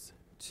farmers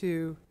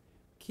to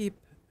keep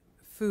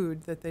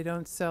food that they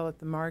don't sell at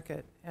the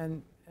market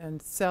and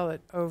sell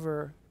it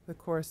over the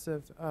course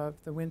of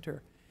the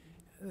winter.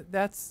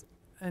 That's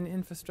an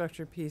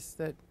infrastructure piece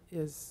that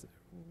is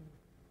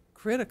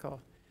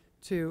critical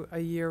to a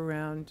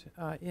year-round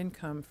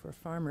income for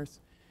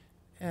farmers.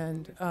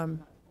 And all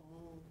kinds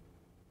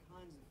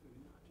of food,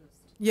 not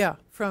just yeah,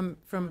 from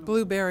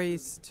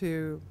blueberries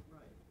to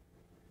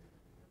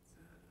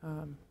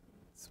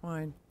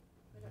swine.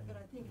 But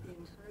I think the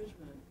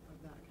encouragement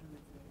of that kind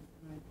of thing,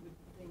 and I would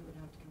think it would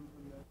have to come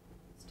from the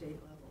state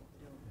level.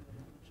 I don't know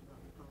that much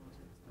about the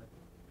politics, but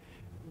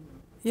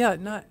Yeah,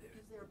 not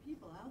because there are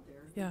people out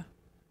there yeah,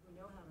 who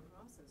know how to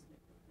process it.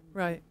 And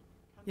right.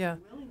 come Yeah.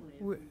 willingly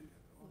if We- we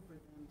offer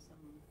them some.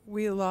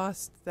 We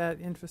lost that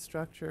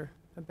infrastructure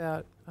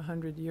about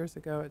 100 years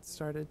ago. It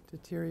started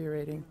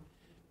deteriorating,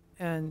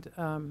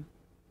 and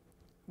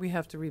we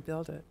have to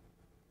rebuild it.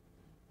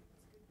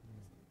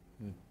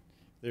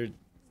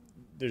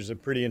 There's a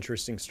pretty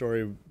interesting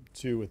story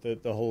too with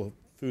the whole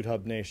food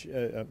hub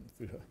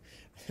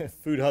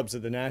food hubs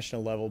at the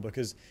national level,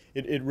 because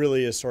it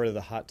really is sort of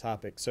the hot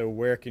topic. So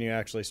where can you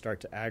actually start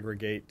to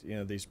aggregate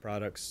these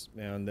products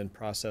and then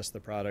process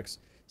the products?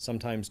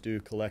 Sometimes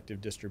do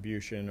collective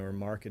distribution or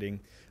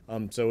marketing.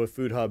 So a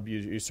food hub,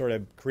 you sort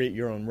of create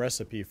your own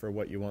recipe for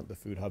what you want the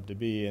food hub to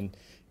be. And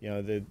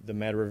the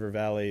Mad River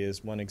Valley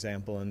is one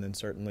example, and then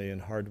certainly in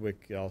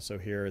Hardwick, also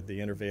here at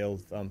the Intervale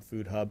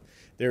Food Hub.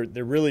 They're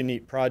really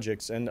neat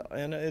projects, and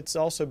it's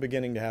also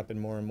beginning to happen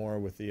more and more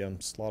with the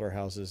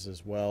slaughterhouses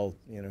as well,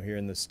 here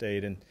in the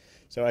state. And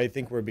so I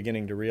think we're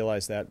beginning to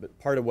realize that. But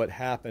part of what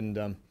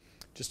happened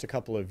just a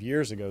couple of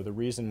years ago, the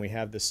reason we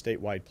have this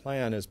statewide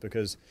plan is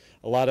because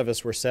a lot of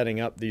us were setting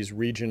up these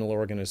regional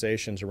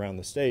organizations around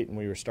the state, and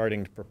we were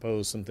starting to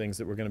propose some things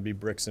that were going to be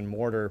bricks and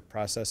mortar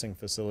processing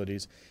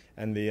facilities.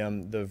 And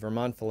the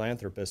Vermont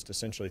philanthropists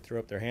essentially threw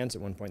up their hands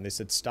at one point. They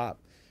said,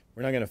 stop.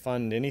 We're not going to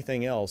fund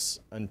anything else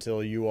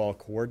until you all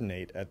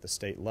coordinate at the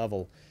state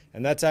level.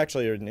 And that's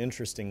actually an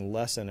interesting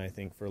lesson, I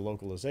think, for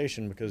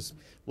localization, because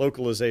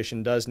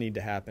localization does need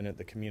to happen at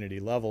the community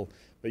level,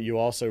 but you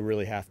also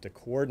really have to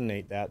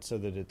coordinate that so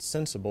that it's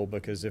sensible,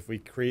 because if we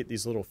create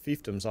these little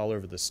fiefdoms all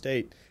over the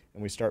state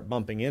and we start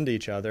bumping into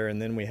each other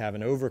and then we have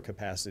an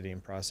overcapacity in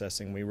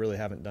processing, we really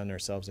haven't done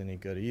ourselves any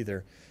good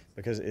either,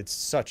 because it's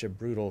such a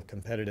brutal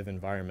competitive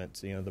environment.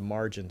 The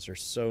margins are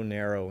so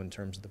narrow in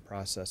terms of the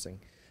processing.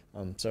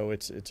 So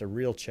it's a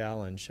real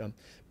challenge.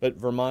 But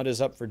Vermont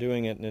is up for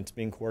doing it, and it's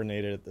being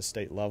coordinated at the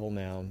state level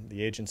now.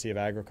 The Agency of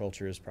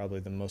Agriculture is probably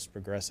the most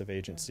progressive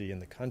agency in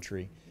the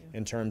country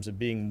in terms of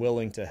being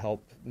willing to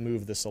help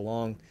move this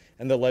along,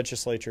 and the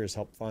legislature has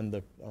helped fund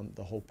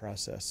the whole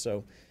process.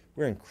 So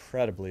we're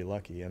incredibly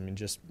lucky. I mean,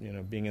 just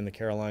being in the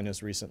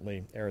Carolinas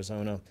recently,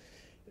 Arizona,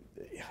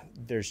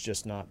 there's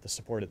just not the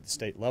support at the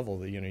state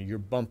level. You're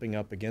bumping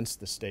up against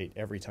the state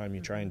every time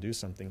you try and do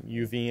something.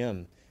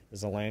 UVM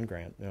is a land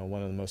grant,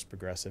 one of the most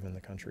progressive in the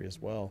country as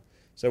well.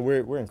 So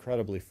we're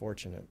incredibly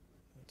fortunate.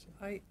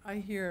 I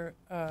hear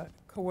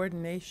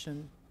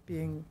coordination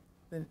being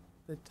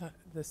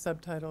the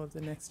subtitle of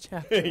the next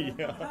chapter.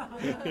 Yeah.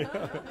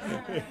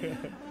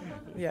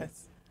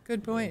 Yes,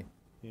 good point.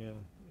 Yeah,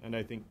 and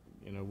I think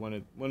one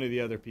of the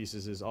other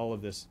pieces is all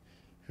of this.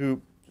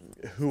 Who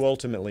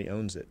ultimately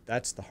owns it?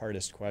 That's the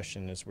hardest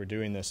question as we're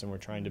doing this and we're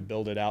trying to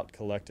build it out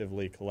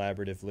collectively,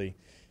 collaboratively.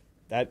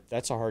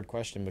 That's a hard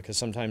question, because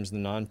sometimes the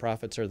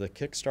nonprofits are the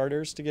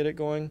kickstarters to get it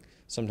going.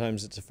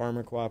 Sometimes it's a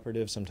farmer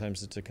cooperative.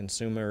 Sometimes it's a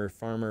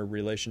consumer-farmer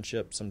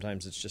relationship.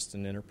 Sometimes it's just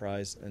an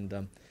enterprise, and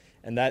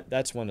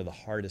that's one of the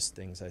hardest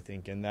things, I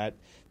think, and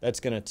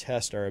that's going to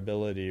test our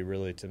ability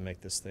really to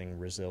make this thing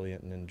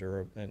resilient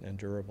and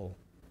durable.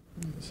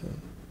 So.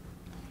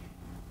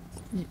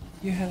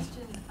 You have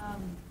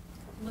Question,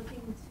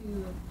 looking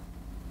to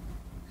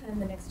kind of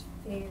the next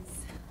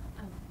phase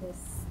of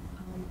this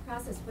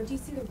process, what do you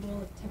see the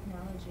role of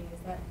technology? Is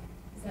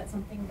that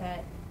something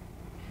that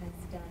has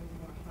done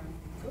more farm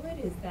good?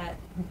 Is that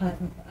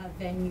a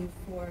venue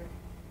for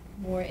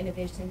more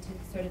innovation to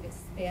sort of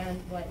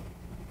expand what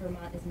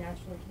Vermont is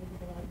naturally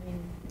capable of? I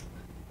mean,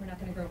 we're not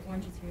going to grow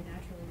oranges here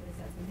naturally, but is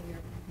that something you're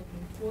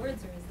looking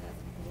towards, or is that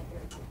something that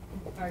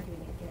we're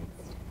arguing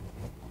against?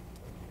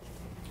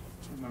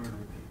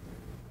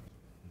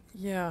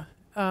 Yeah.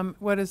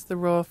 What is the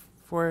role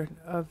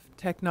of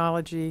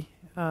technology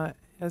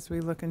as we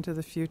look into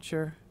the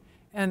future?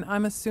 And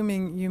I'm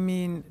assuming you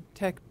mean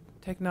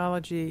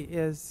technology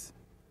is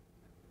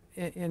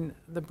in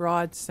the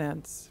broad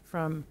sense,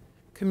 from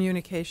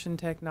communication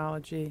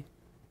technology,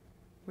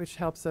 which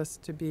helps us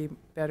to be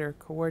better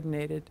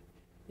coordinated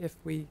if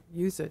we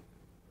use it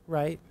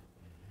right.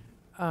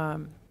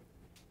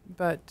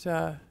 But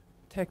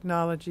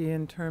technology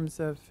in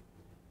terms of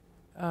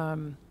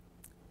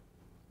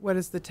what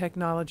is the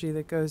technology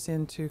that goes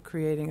into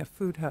creating a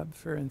food hub,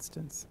 for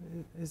instance?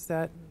 Is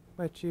that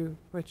what you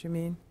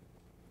mean?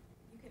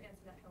 You can answer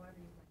that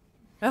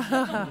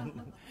however you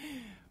like.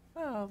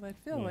 Well, let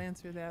Phil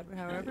answer that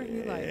however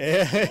he likes.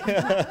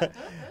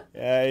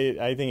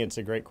 I think it's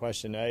a great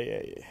question.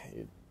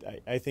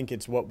 I think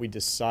it's what we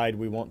decide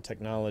we want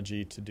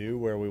technology to do,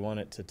 where we want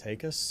it to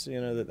take us.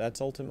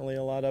 That's ultimately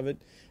a lot of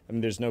it. I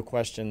mean, there's no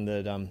question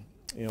that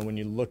when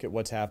you look at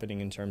what's happening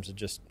in terms of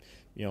just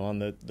on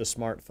the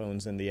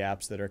smartphones and the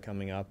apps that are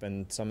coming up,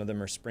 and some of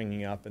them are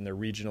springing up, and they're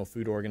regional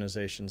food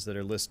organizations that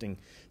are listing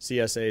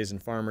CSAs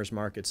and farmers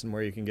markets and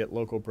where you can get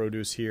local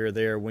produce here,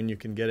 there, when you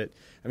can get it.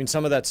 I mean,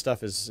 some of that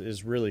stuff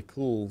is really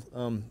cool,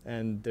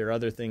 and there are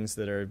other things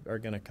that are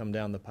going to come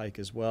down the pike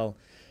as well.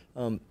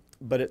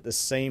 But at the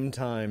same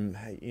time,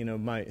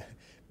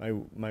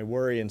 my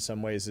worry in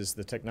some ways is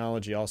the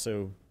technology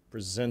also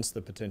presents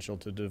the potential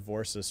to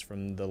divorce us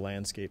from the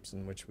landscapes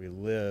in which we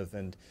live.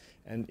 And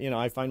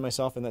I find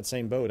myself in that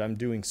same boat. I'm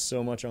doing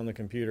so much on the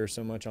computer,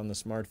 so much on the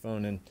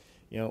smartphone, and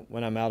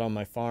when I'm out on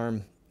my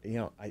farm,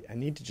 I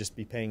need to just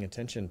be paying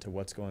attention to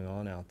what's going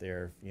on out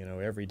there,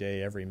 every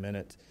day, every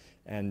minute,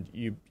 and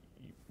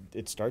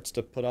it starts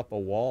to put up a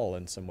wall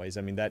in some ways.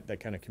 I mean, that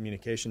kind of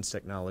communications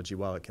technology,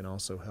 while it can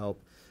also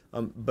help,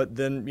 but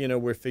then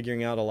we're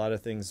figuring out a lot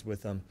of things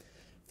with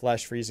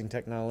flash freezing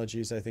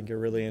technologies. I think are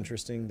really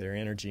interesting. They're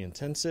energy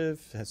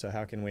intensive, so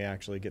how can we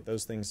actually get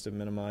those things to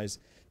minimize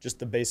just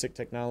the basic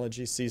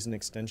technology? Season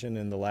extension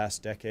in the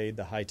last decade,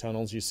 the high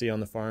tunnels you see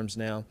on the farms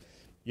now,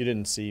 you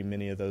didn't see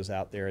many of those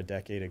out there a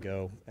decade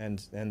ago,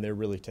 and they're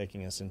really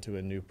taking us into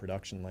a new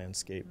production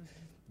landscape.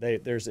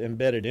 Mm-hmm. There's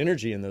embedded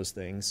energy in those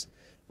things,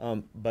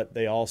 but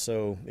they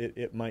also,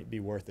 it might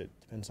be worth it.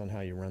 Depends on how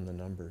you run the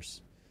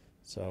numbers.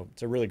 So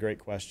it's a really great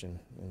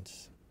question.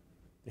 It's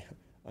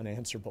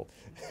unanswerable.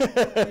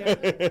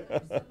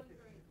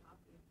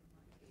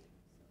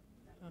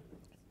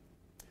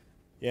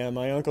 Yeah,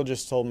 my uncle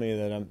just told me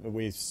that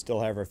we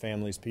still have our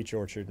family's peach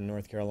orchard in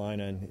North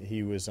Carolina, and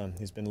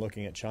he's been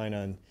looking at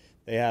China, and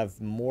they have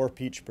more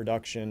peach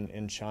production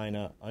in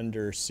China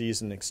under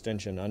season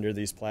extension, under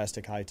these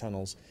plastic high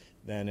tunnels,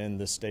 than in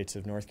the states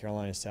of North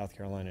Carolina, South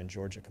Carolina, and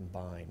Georgia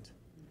combined.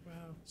 Wow.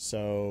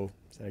 So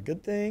is that a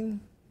good thing?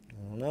 I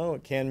don't know.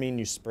 It can mean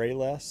you spray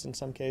less in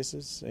some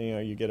cases.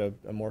 You get a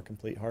more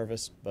complete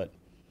harvest, but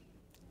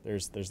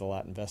there's a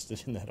lot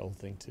invested in that whole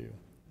thing too.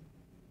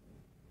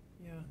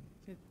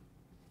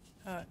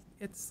 Yeah,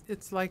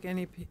 it's like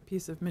any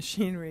piece of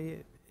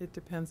machinery. It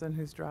depends on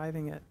who's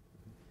driving it,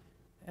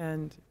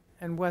 and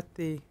what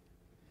the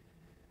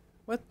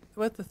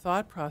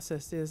thought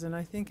process is. And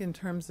I think in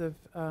terms of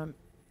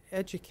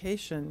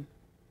education,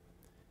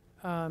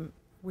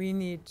 we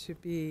need to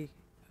be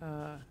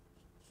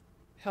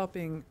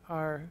helping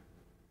our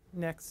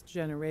next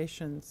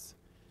generations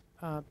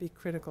be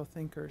critical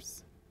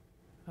thinkers.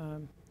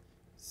 I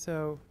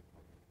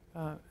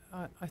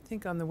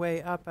think on the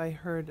way up I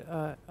heard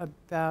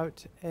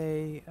about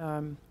a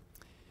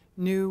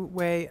new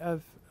way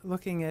of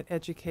looking at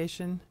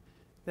education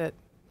that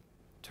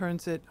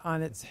turns it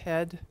on its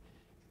head,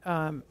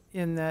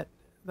 in that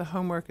the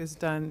homework is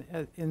done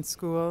in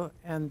school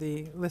and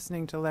the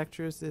listening to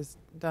lectures is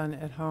done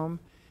at home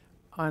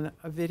on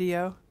a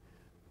video.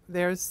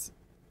 There's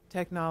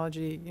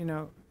technology,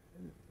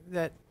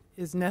 that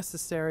is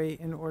necessary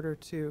in order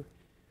to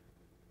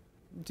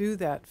do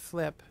that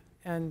flip.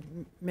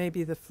 And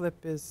maybe the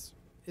flip is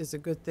a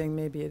good thing,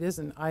 maybe it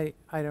isn't. I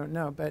don't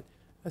know. But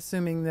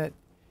assuming that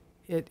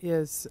it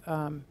is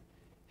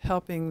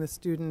helping the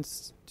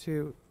students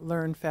to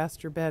learn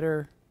faster,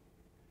 better,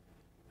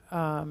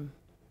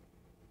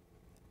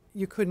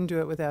 you couldn't do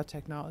it without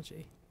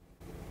technology.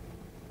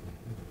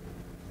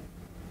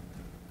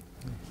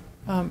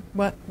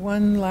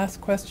 One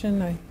last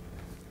question, I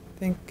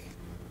think.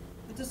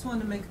 I just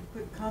wanted to make a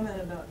quick comment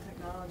about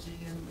technology.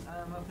 And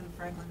I'm up in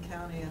Franklin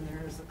County, and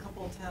there's a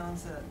couple of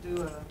towns that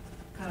do a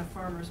kind of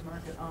farmers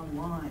market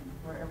online,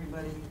 where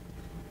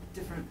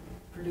different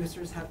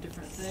producers have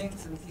different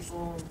things, and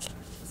people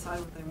decide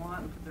what they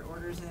want and put their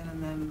orders in,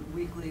 and then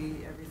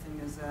weekly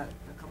everything is at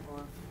a couple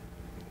of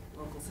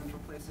local central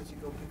places you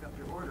go pick up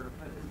your order,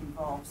 but it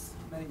involves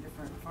many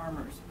different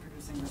farmers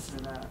producing this or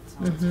that, so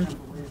it's kind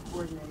of a way to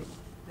coordinate.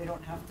 They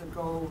don't have to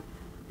go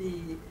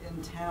be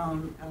in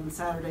town on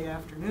Saturday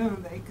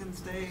afternoon, they can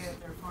stay at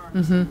their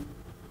farms and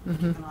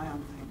keep an eye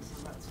on things.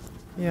 So that's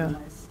kind of a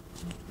nice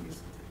use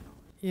of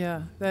technology.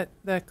 Yeah,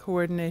 that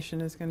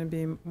coordination is going to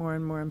be more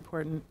and more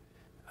important.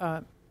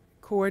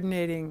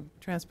 Coordinating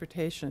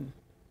transportation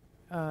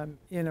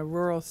in a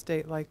rural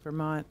state like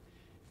Vermont,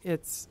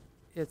 it's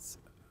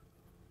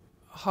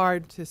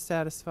hard to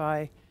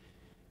satisfy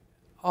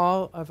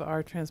all of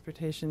our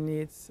transportation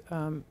needs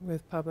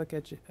with public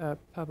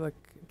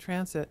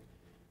transit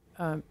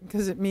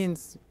because it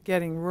means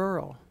getting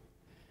rural.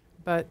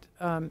 But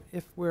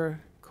if we're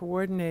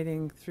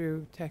coordinating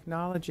through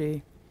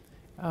technology,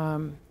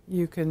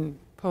 you can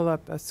pull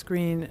up a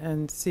screen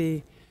and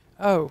see,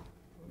 oh,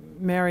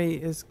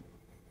 Mary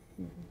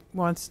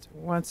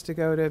wants to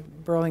go to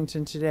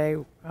Burlington today.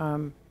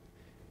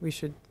 We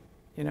should,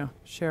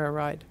 share a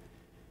ride.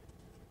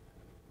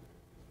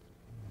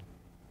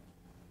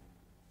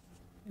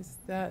 Is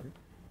that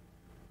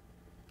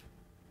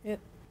it?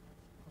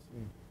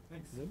 Awesome.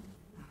 Thanks.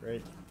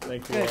 Great.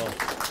 Thank you Good. all.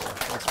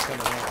 Thanks for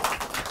coming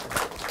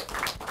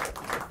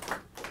out.